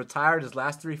do? He's retired his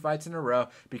last 3 fights in a row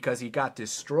because he got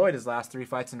destroyed his last 3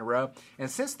 fights in a row. And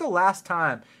since the last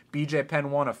time BJ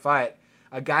Penn won a fight,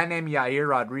 a guy named Yair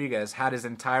Rodriguez had his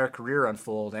entire career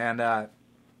unfold. And,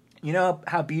 you know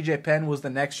how BJ Penn was the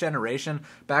next generation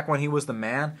back when he was the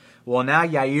man? Well, now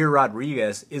Yair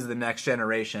Rodriguez is the next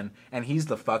generation, and he's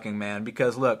the fucking man.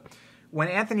 Because, look, when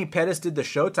Anthony Pettis did the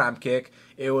Showtime kick,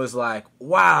 it was like,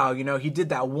 wow, you know, he did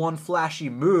that one flashy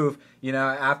move, you know,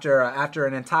 after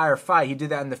an entire fight. He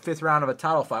did that in the 5th round of a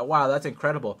title fight. Wow, that's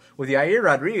incredible. With Yair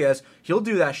Rodriguez, he'll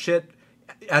do that shit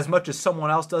as much as someone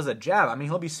else does a jab. I mean,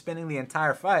 he'll be spinning the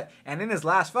entire fight. And in his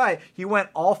last fight, he went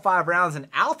all 5 rounds in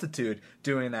altitude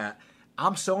doing that.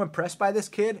 I'm so impressed by this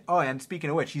kid. Oh, and speaking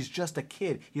of which, he's just a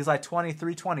kid. He's like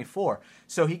 23, 24.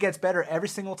 So he gets better every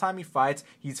single time he fights.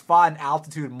 He's fought in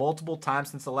altitude multiple times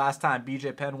since the last time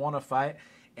BJ Penn won a fight.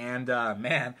 And,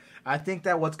 man, I think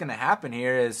that what's going to happen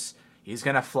here is he's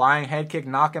going to flying head kick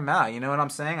knock him out. You know what I'm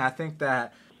saying? I think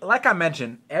that, like I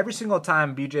mentioned, every single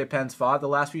time BJ Penn's fought the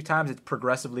last few times, it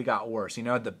progressively got worse. You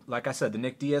know, like I said, the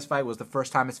Nick Diaz fight was the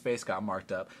first time his face got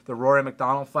marked up. The Rory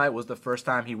McDonald fight was the first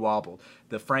time he wobbled.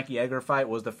 The Frankie Edgar fight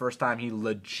was the first time he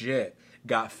legit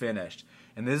got finished.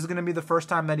 And this is going to be the first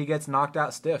time that he gets knocked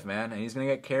out stiff, man. And he's going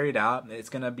to get carried out. It's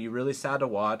going to be really sad to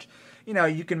watch. You know,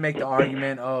 you can make the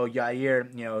argument, oh,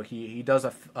 Yair, you know, he does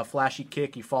a flashy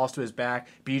kick. He falls to his back.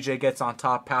 BJ gets on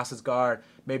top, passes guard,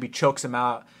 maybe chokes him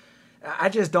out. I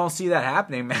just don't see that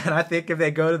happening, man. I think if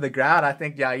they go to the ground, I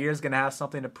think Yair's going to have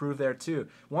something to prove there, too.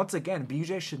 Once again,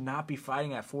 BJ should not be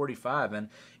fighting at 45, and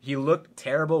he looked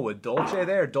terrible with Dolce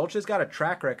there. Dolce's got a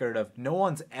track record of no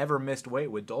one's ever missed weight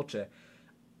with Dolce.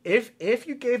 If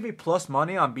you gave me plus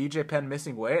money on BJ Penn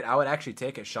missing weight, I would actually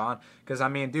take it, Sean. Because, I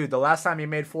mean, dude, the last time he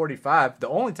made 45, the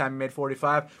only time he made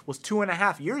 45 was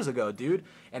 2.5 years ago, dude.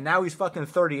 And now he's fucking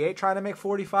 38 trying to make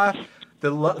 45.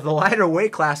 The lighter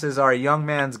weight classes are a young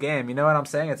man's game. You know what I'm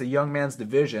saying? It's a young man's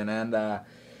division. And,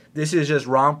 this is just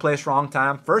wrong place, wrong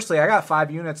time. Firstly, I got 5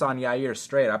 units on Yair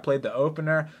straight. I played the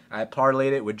opener. I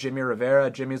parlayed it with Jimmy Rivera.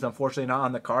 Jimmy's unfortunately not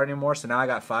on the card anymore, so now I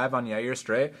got 5 on Yair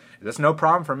straight. That's no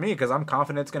problem for me because I'm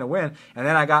confident it's going to win. And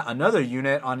then I got another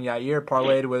unit on Yair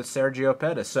parlayed with Sergio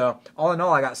Pettis. So all in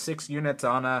all, I got 6 units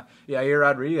on Yair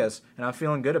Rodriguez, and I'm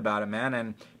feeling good about it, man.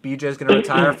 And BJ's going to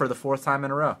retire for the 4th time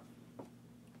in a row.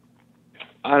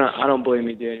 I don't blame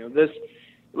you, Daniel. This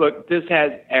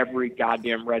has every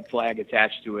goddamn red flag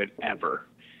attached to it ever.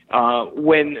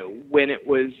 When it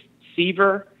was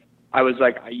Seaver, I was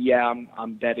like, yeah,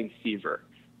 I'm betting Seaver.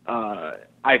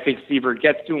 I think Seaver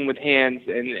gets to him with hands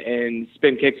and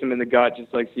spin kicks him in the gut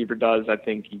just like Seaver does. I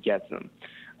think he gets him.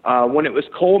 When it was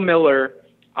Cole Miller,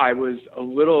 I was a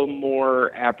little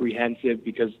more apprehensive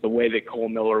because the way that Cole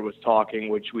Miller was talking,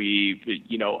 which we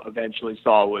eventually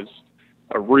saw was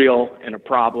a real and a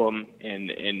problem,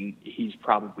 and he's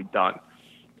probably done.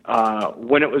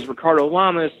 When it was Ricardo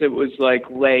Lamas, it was like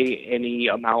lay any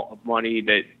amount of money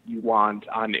that you want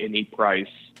on any price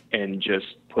and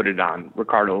just put it on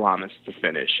Ricardo Lamas to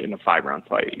finish in a 5-round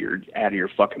fight. You're out of your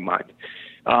fucking mind.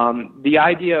 The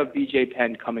idea of BJ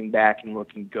Penn coming back and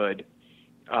looking good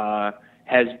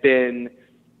has been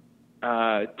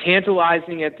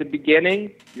tantalizing at the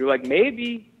beginning. You're like,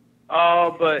 maybe,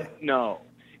 but no.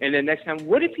 And then next time,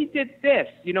 what if he did this?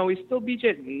 He's still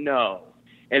BJ? No.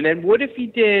 And then what if he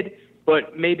did,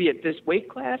 but maybe at this weight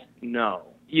class? No.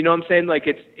 You know what I'm saying? Like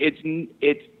it's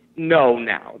no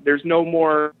now. There's no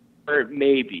more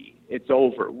maybe. It's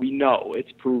over. We know.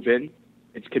 It's proven.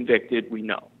 It's convicted. We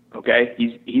know. Okay?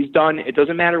 He's done. It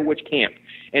doesn't matter which camp.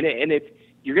 And if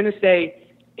you're gonna say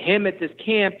him at this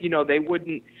camp, they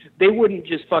wouldn't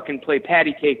just fucking play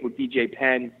patty cake with BJ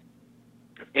Penn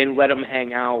and let him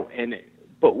hang out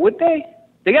but would they?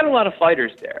 They got a lot of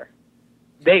fighters there.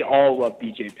 They all love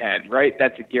BJ Penn, right?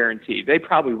 That's a guarantee. They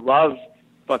probably love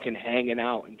fucking hanging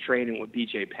out and training with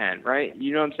BJ Penn, right?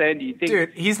 You know what I'm saying? Do you think?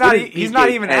 Dude, he's not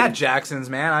even at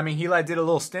Jackson's, man. I mean, he did a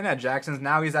little stint at Jackson's.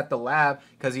 Now he's at the lab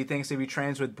because he thinks if he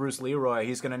trains with Bruce Leroy,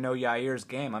 he's gonna know Yair's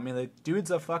game. I mean, the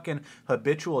dude's a fucking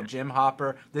habitual gym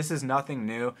hopper. This is nothing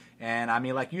new, and I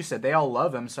mean, like you said, they all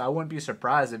love him. So I wouldn't be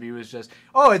surprised if he was just,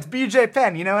 oh, it's BJ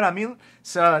Penn. You know what I mean?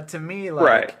 So to me, like,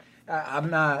 right. I'm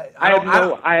not.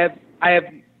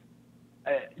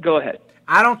 Go ahead.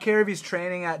 I don't care if he's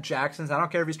training at Jackson's. I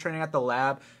don't care if he's training at the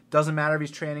lab. Doesn't matter if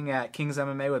he's training at King's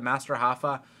MMA with Master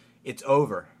Hoffa. It's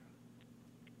over.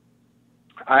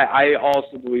 I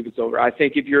also believe it's over. I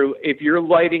think if you're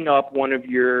lighting up one of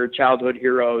your childhood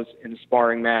heroes in a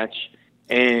sparring match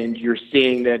and you're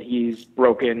seeing that he's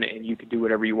broken and you can do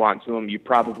whatever you want to him, you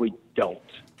probably don't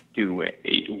do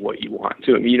what you want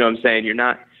to him. You know what I'm saying?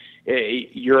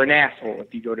 You're an asshole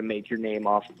if you go to make your name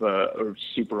off of a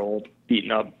super old, beaten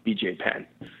up BJ Penn.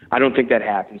 I don't think that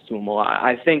happens to him a lot.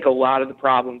 I think a lot of the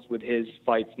problems with his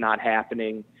fights not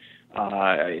happening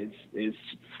is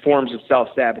forms of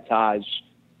self-sabotage.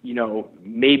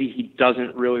 Maybe he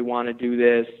doesn't really want to do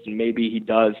this, and maybe he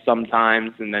does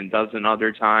sometimes and then doesn't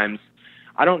other times.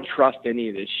 I don't trust any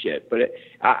of this shit, but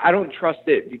I don't trust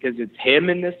it because it's him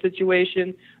in this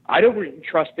situation. I don't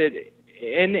trust it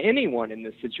in anyone in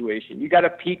this situation. You got to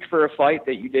peak for a fight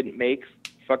that you didn't make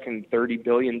fucking 30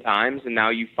 billion times, and now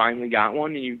you finally got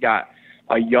one, and you've got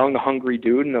a young, hungry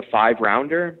dude in a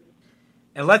 5-rounder.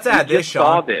 And let's add this,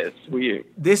 Sean.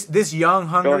 This young,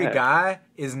 hungry guy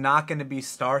is not going to be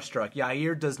starstruck.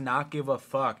 Yair does not give a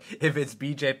fuck if it's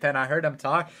BJ Penn. I heard him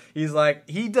talk. He's like,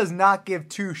 he does not give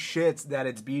 2 shits that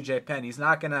it's BJ Penn. He's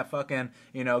not going to fucking,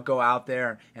 go out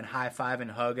there and high-five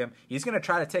and hug him. He's going to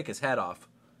try to take his head off.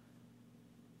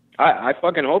 I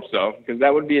fucking hope so, because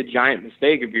that would be a giant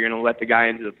mistake if you're going to let the guy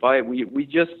into the fight. We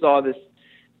just saw this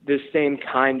same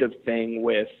kind of thing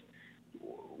with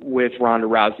Ronda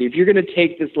Rousey. If you're going to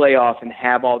take this layoff and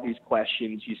have all these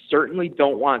questions, you certainly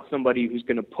don't want somebody who's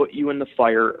going to put you in the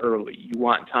fire early. You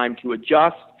want time to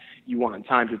adjust. You want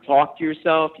time to talk to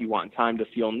yourself. You want time to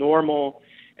feel normal,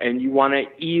 and you want to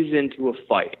ease into a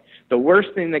fight. The worst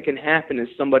thing that can happen is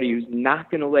somebody who's not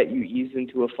going to let you ease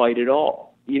into a fight at all.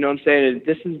 You know what I'm saying?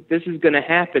 This is going to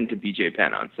happen to BJ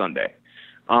Penn on Sunday.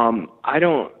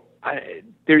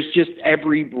 There's just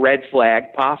every red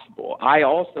flag possible. I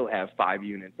also have 5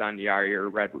 units on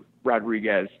Yair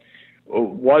Rodriguez.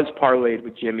 Was parlayed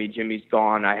with Jimmy. Jimmy's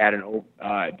gone. I had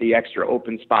the extra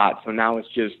open spot, so now it's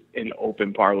just an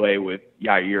open parlay with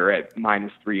Yair at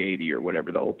minus 380 or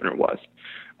whatever the opener was.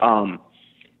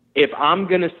 If I'm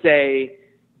going to say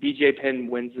BJ Penn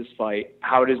wins this fight,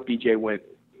 how does BJ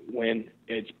win?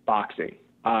 It's boxing.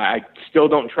 I still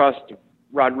don't trust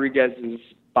Rodriguez's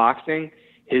boxing.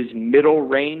 His middle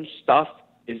range stuff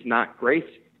is not great.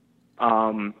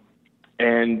 And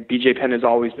And BJ Penn has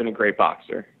always been a great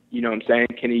boxer. You know what I'm saying?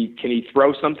 Can he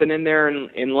throw something in there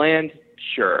and land?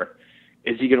 Sure.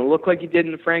 Is he going to look like he did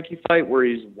in the Frankie fight where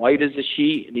he's white as a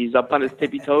sheet and he's up on his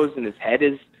tippy toes and his head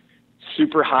is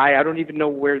super high? I don't even know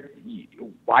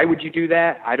why would you do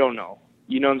that? I don't know.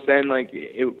 You know what I'm saying? Like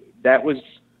that was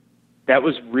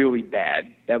really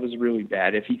bad. That was really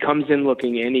bad. If he comes in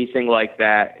looking anything like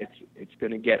that, it's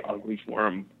going to get ugly for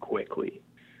him quickly.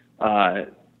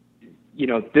 You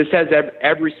know, this has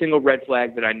every single red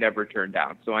flag that I never turned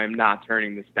down. So I am not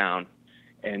turning this down.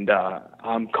 And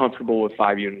I'm comfortable with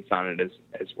 5 units on it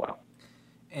as well.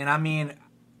 And I mean,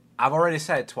 I've already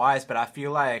said it twice, but I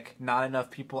feel like not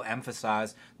enough people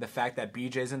emphasize the fact that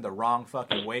BJ's in the wrong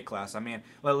fucking weight class. I mean,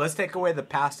 let's take away the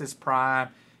past his prime,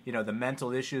 you know, the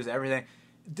mental issues, everything.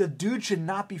 The dude should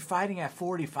not be fighting at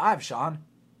 45, Sean.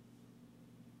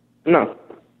 No,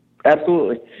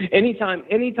 absolutely. Anytime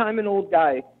an old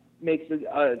guy makes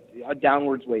a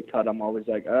downwards weight cut, I'm always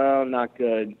like, oh, not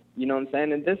good. You know what I'm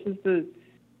saying? And this is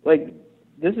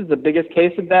the biggest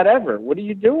case of that ever. What are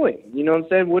you doing? You know what I'm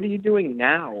saying? What are you doing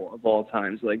now of all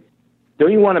times? Like,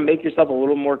 don't you want to make yourself a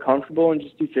little more comfortable and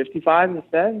just do 55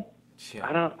 instead? Yeah.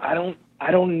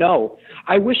 I don't know.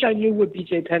 I wish I knew what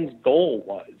BJ Penn's goal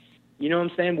was. You know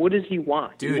what I'm saying? What does he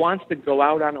want? Dude, he wants to go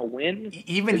out on a win?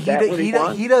 Even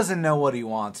he doesn't know what he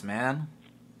wants, man.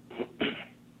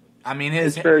 I mean,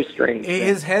 it's very strange.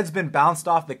 His head's been bounced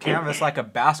off the canvas like a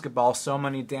basketball so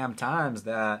many damn times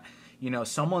that, you know,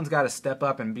 someone's got to step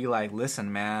up and be like,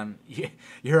 listen, man,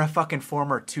 you're a fucking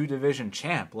former 2-division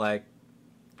champ. Like,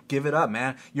 give it up,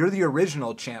 man. You're the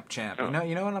original champ. No.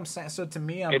 You know what I'm saying? So to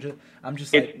me, I'm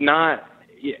just like, it's not.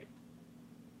 Yeah.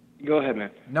 Go ahead, man.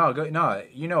 No,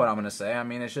 you know what I'm gonna say. I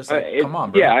mean, it's just like, come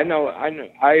on, bro. Yeah, I know.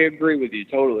 I agree with you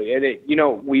totally. And you know,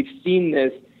 we've seen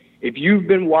this. If you've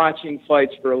been watching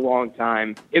fights for a long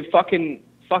time, fuck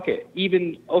it,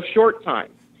 even a short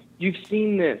time, you've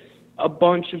seen this a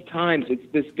bunch of times.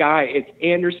 It's this guy. It's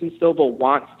Anderson Silva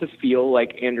wants to feel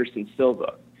like Anderson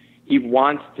Silva. He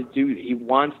wants to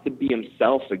be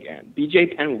himself again.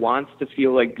 BJ Penn wants to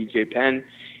feel like BJ Penn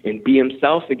and be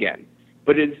himself again.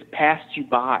 But it's passed you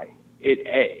by.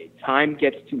 Time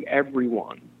gets to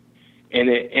everyone,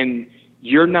 and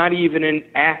you're not even an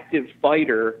active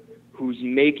fighter who's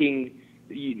making,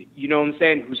 you know what I'm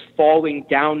saying, who's falling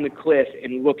down the cliff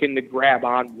and looking to grab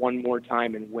on one more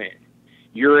time and win.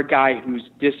 You're a guy who's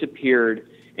disappeared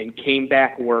and came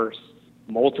back worse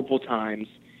multiple times,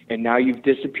 and now you've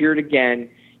disappeared again.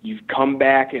 You've come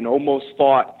back and almost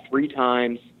fought 3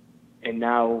 times, and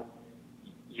now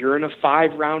you're in a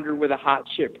 5-rounder with a hot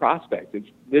shit prospect.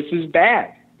 This is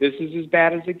bad. This is as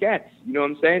bad as it gets. You know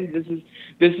what I'm saying? This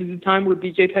is the time where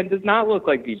BJ Penn does not look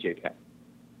like BJ Penn.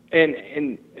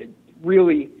 And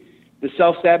really, the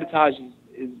self-sabotage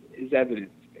is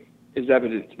evident to me.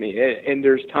 To me. And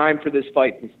there's time for this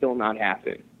fight to still not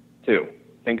happen, too.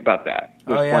 Think about that.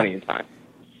 There's plenty of time.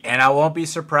 And I won't be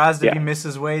surprised if he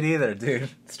misses weight either, dude.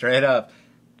 Straight up.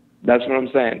 That's what I'm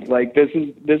saying. Like, this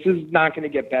is not going to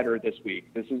get better this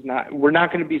week. We're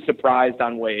not going to be surprised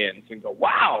on weigh-ins and go,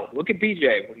 wow, look at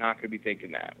BJ. We're not going to be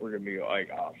thinking that. We're going to be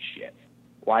like, oh shit,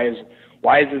 why is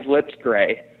his lips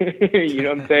gray? You know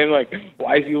what I'm saying? Like,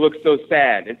 why does he look so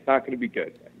sad? It's not going to be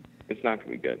good. It's not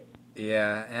going to be good.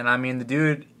 Yeah, and I mean, the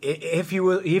dude, if he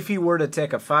were to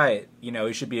take a fight, you know,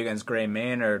 he should be against Gray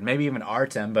Maynard, maybe even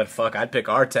Artem, but fuck, I'd pick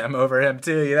Artem over him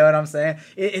too, you know what I'm saying?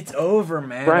 It's over,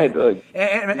 man. Right, look.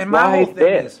 And my whole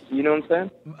thing is, you know what I'm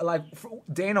saying? Like,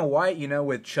 Dana White, you know,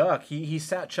 with Chuck, he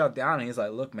sat Chuck down and he's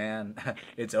like, look, man,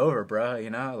 it's over, bro, you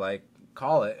know, like,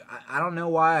 call it. I don't know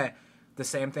why the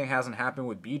same thing hasn't happened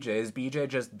with BJ. Is BJ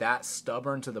just that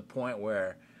stubborn to the point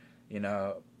where, you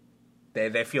know,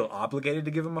 they feel obligated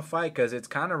to give him a fight? Because it's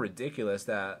kind of ridiculous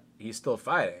that he's still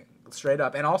fighting, straight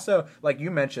up. And also, like you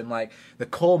mentioned, like the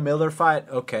Cole Miller fight,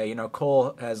 okay, you know,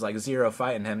 Cole has like 0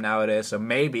 fight in him nowadays, so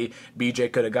maybe BJ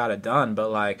could have got it done.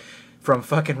 But like from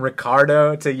fucking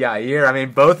Ricardo to Yair, I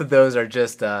mean, both of those are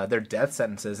just they're death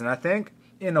sentences. And I think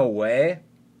in a way,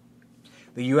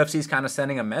 the UFC's kind of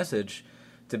sending a message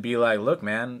to be like, look,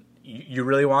 man, you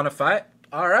really want to fight?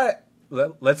 All right.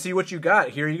 Let's see what you got.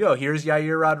 Here you go. Here's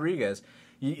Yair Rodriguez.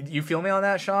 You feel me on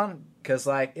that, Sean? Because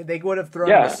like if they would have thrown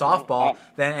him a softball,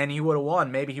 and he would have won.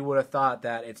 Maybe he would have thought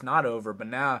that it's not over. But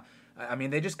now, I mean,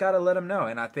 they just got to let him know.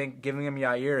 And I think giving him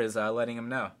Yair is letting him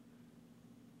know.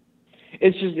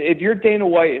 It's just, if you're Dana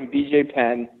White and BJ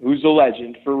Penn, who's a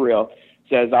legend for real,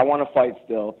 says, I want to fight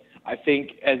still, I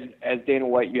think as Dana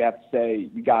White, you have to say,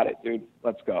 you got it, dude.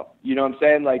 Let's go. You know what I'm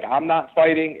saying? Like, I'm not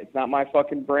fighting. It's not my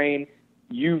fucking brain.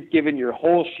 You've given your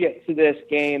whole shit to this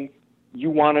game. You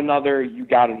want another, you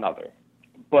got another.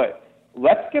 But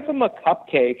let's give him a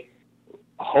cupcake,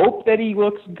 hope that he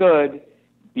looks good,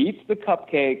 beats the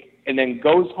cupcake, and then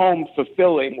goes home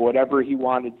fulfilling whatever he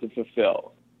wanted to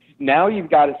fulfill. Now you've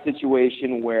got a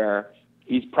situation where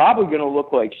he's probably going to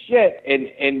look like shit,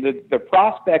 and the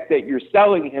prospect that you're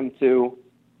selling him to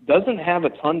doesn't have a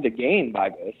ton to gain by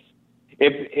this.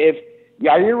 If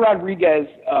Yair Rodriguez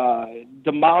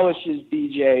demolishes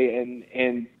BJ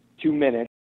in 2 minutes,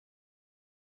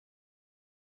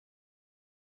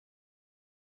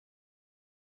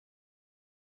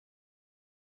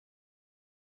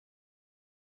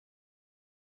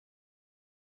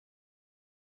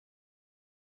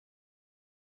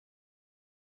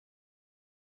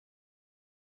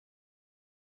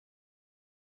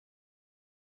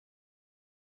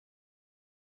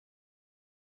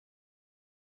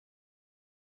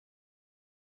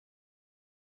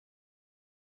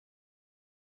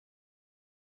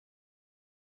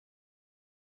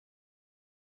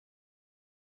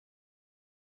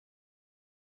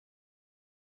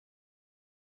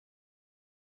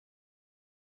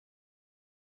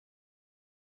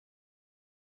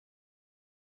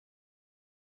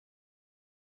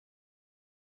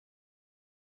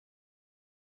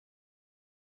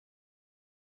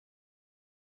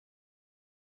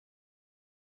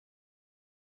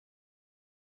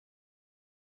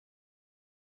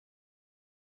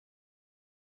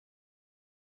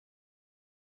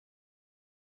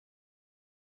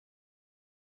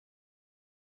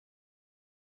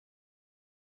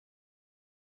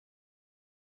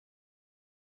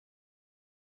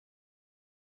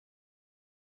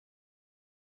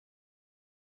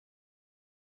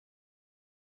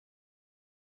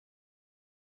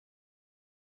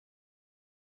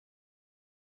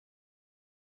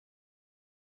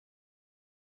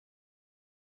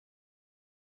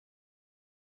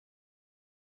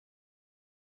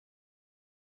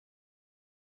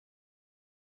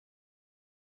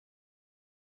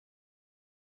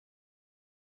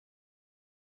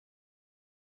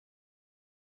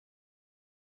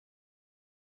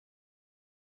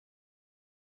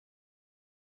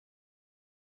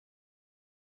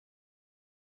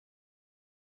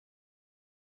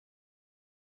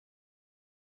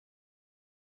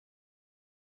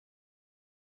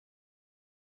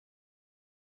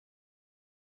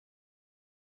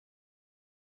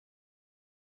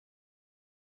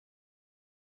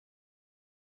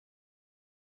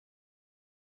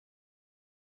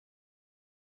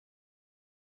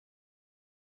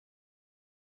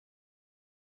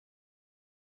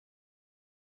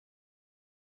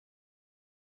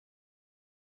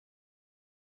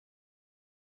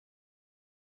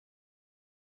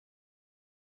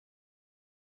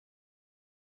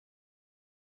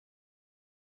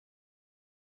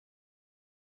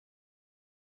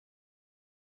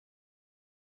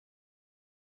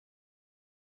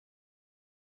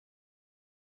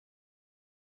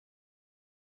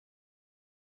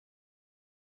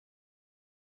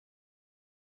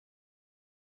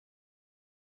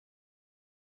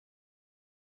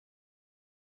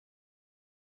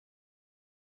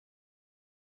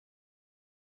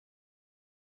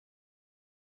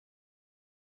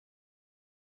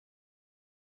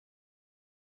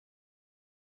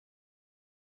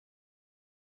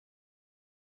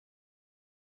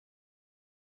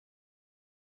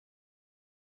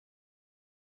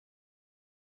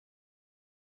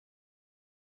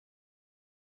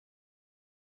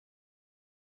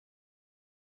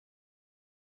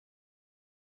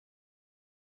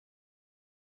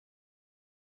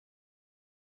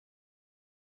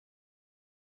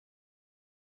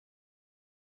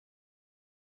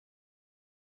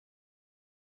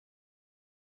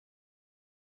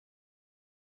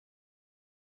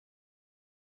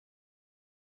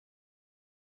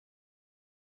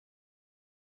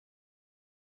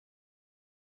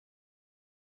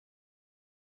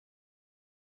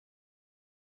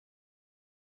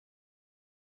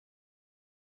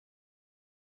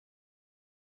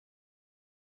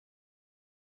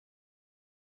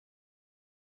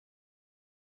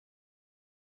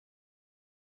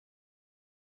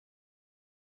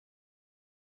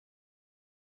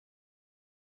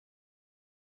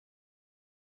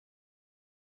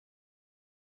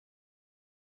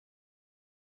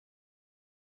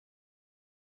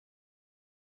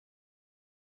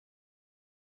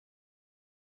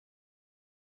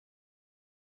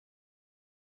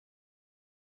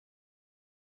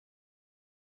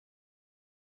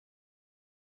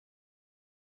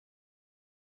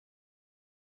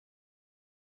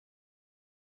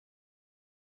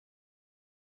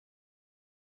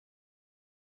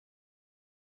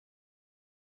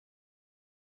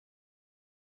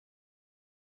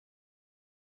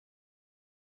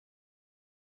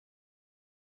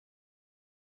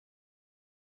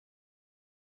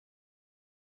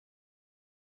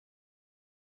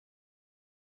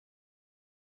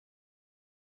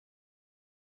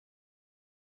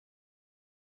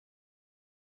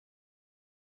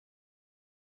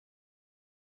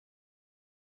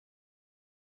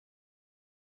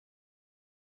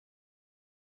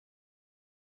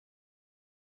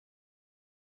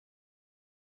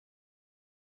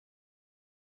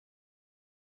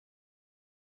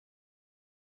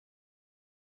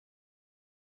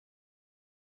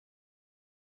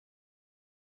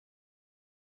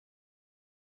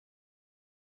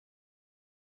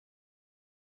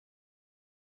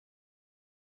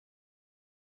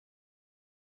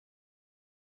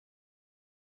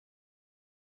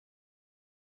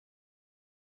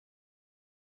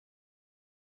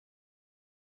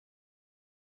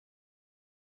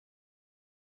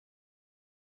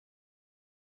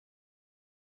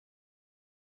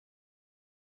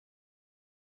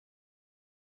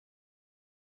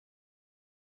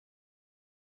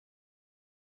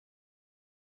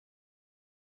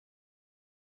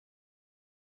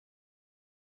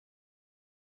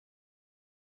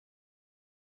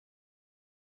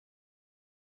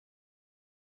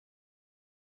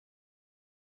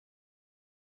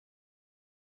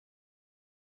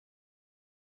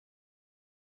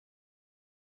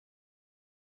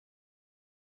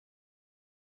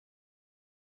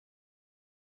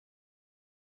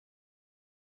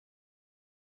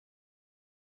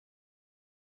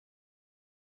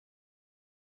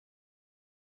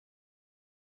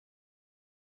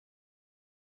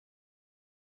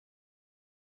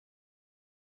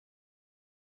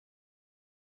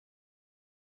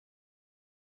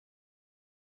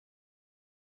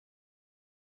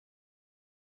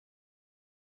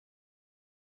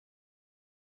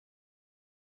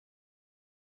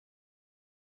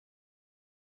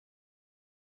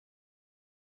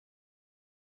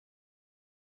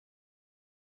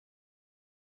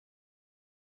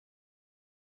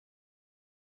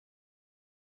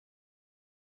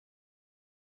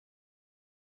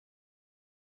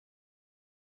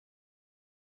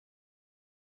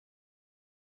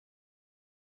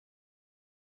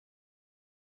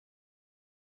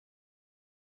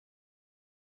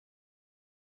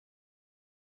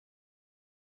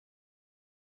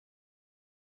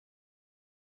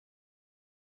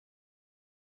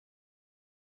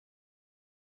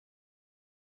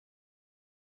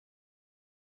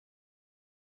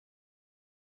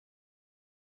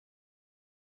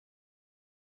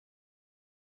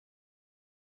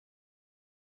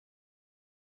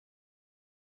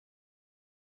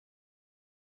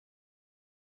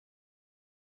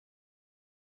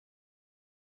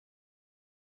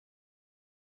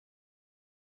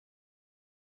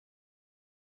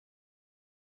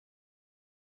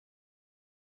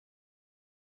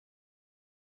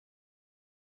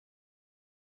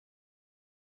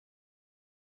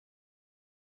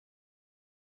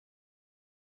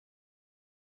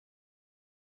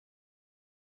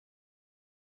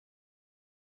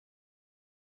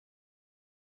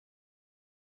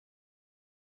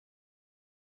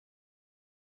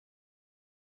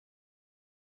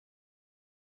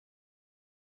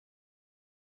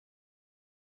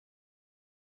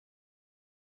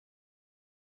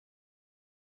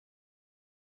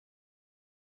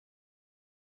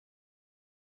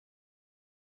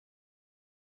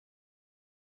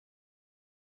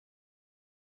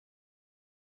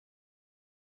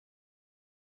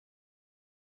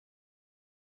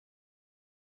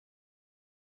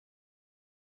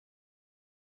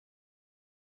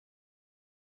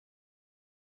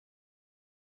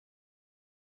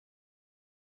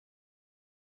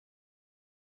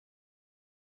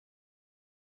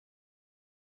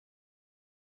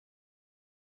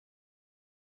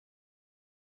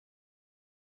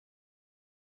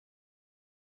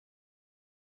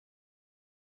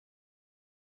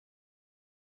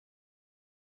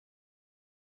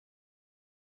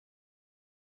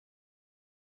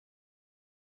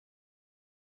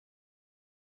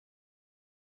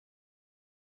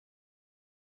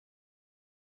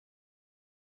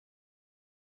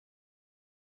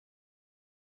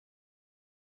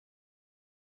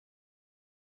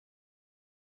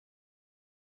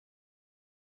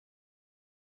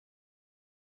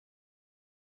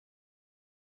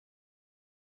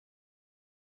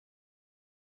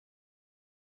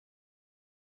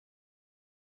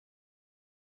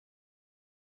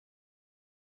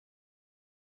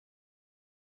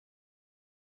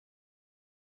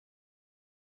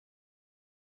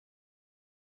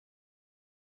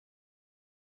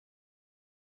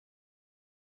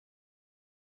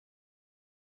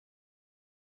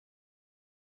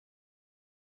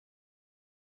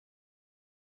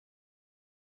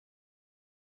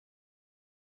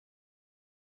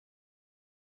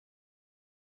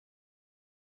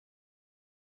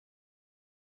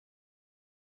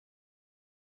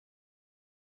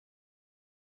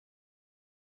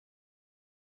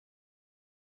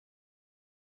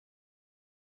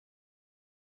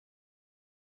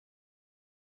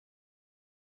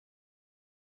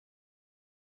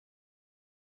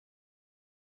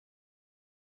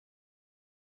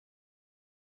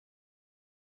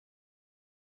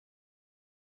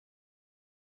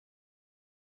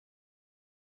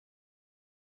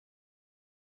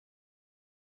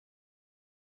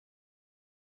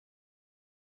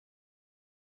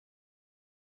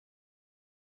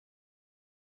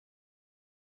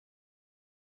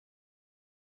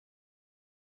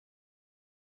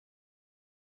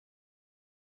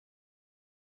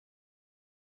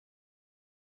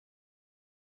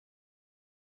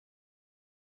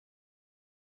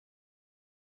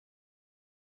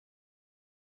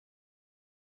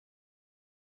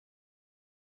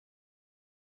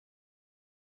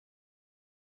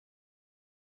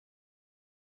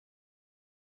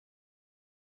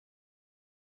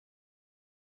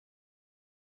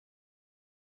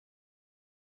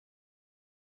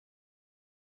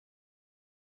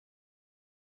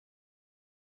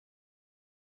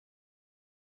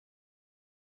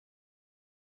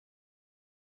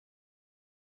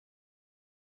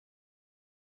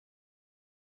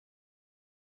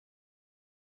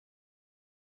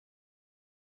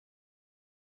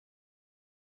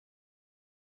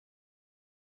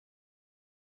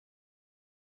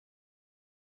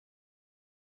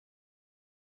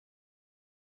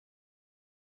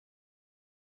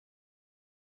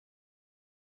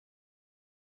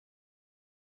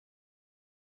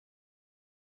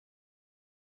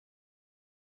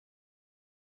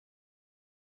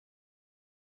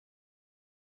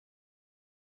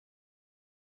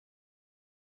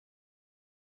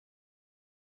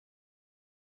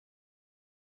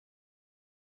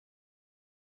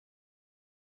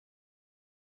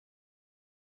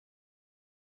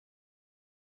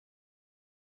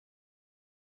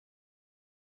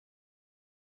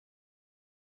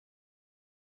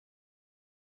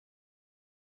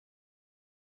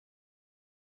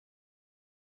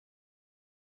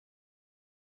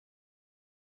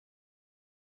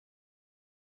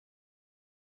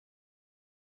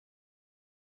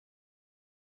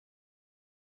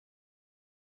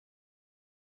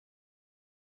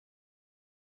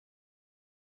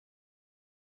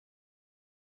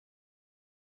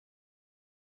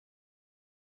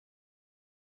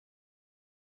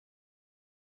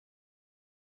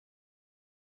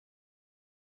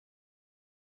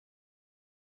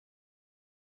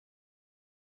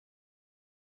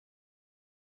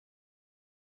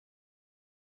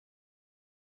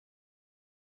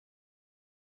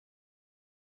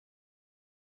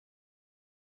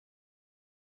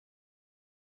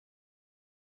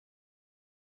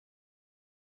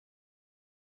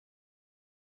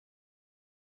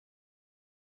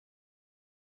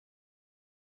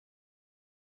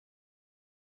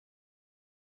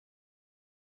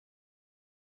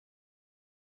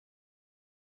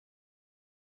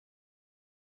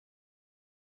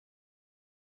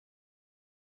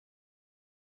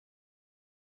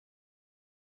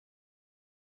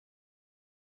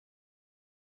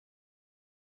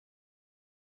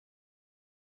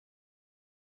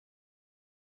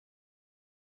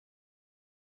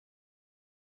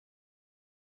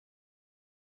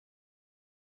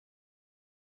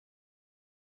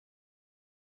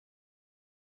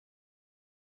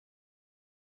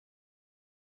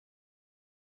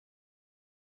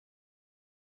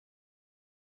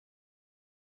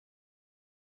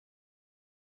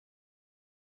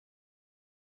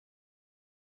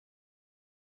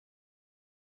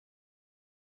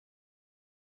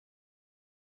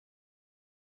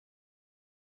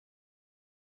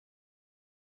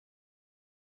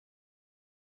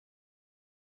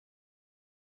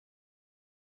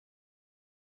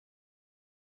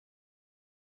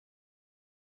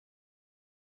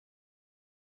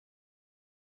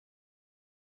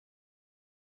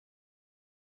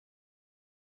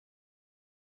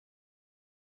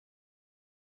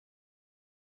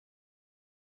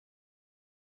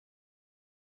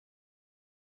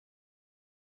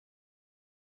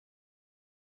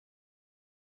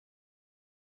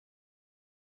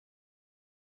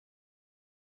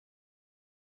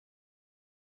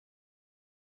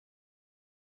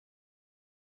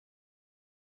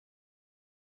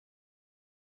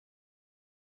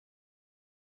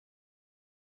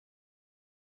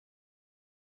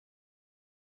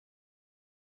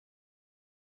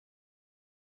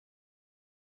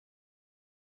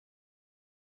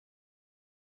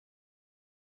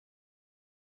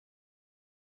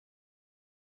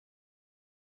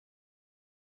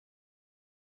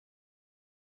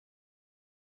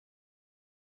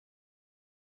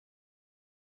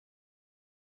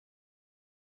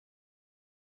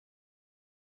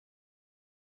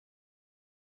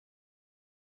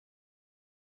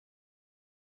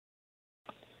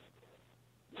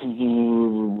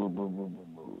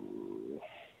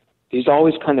 These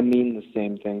always kind of mean the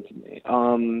same thing to me.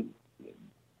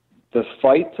 The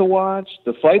fight to watch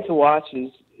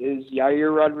is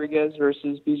Yair Rodriguez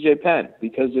versus BJ Penn,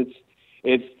 because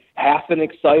it's half an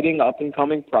exciting up and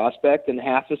coming prospect and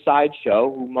half a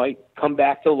sideshow who might come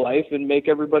back to life and make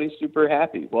everybody super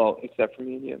happy. Well, except for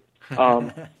me and you.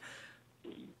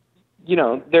 You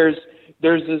know, there's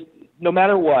this, no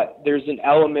matter what, there's an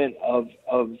element of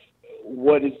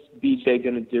what is BJ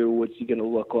going to do? What's he going to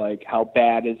look like? How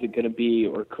bad is it going to be?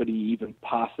 Or could he even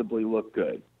possibly look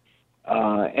good?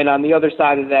 And on the other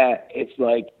side of that, it's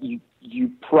like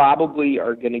you probably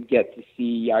are going to get to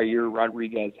see Yair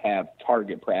Rodriguez have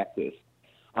target practice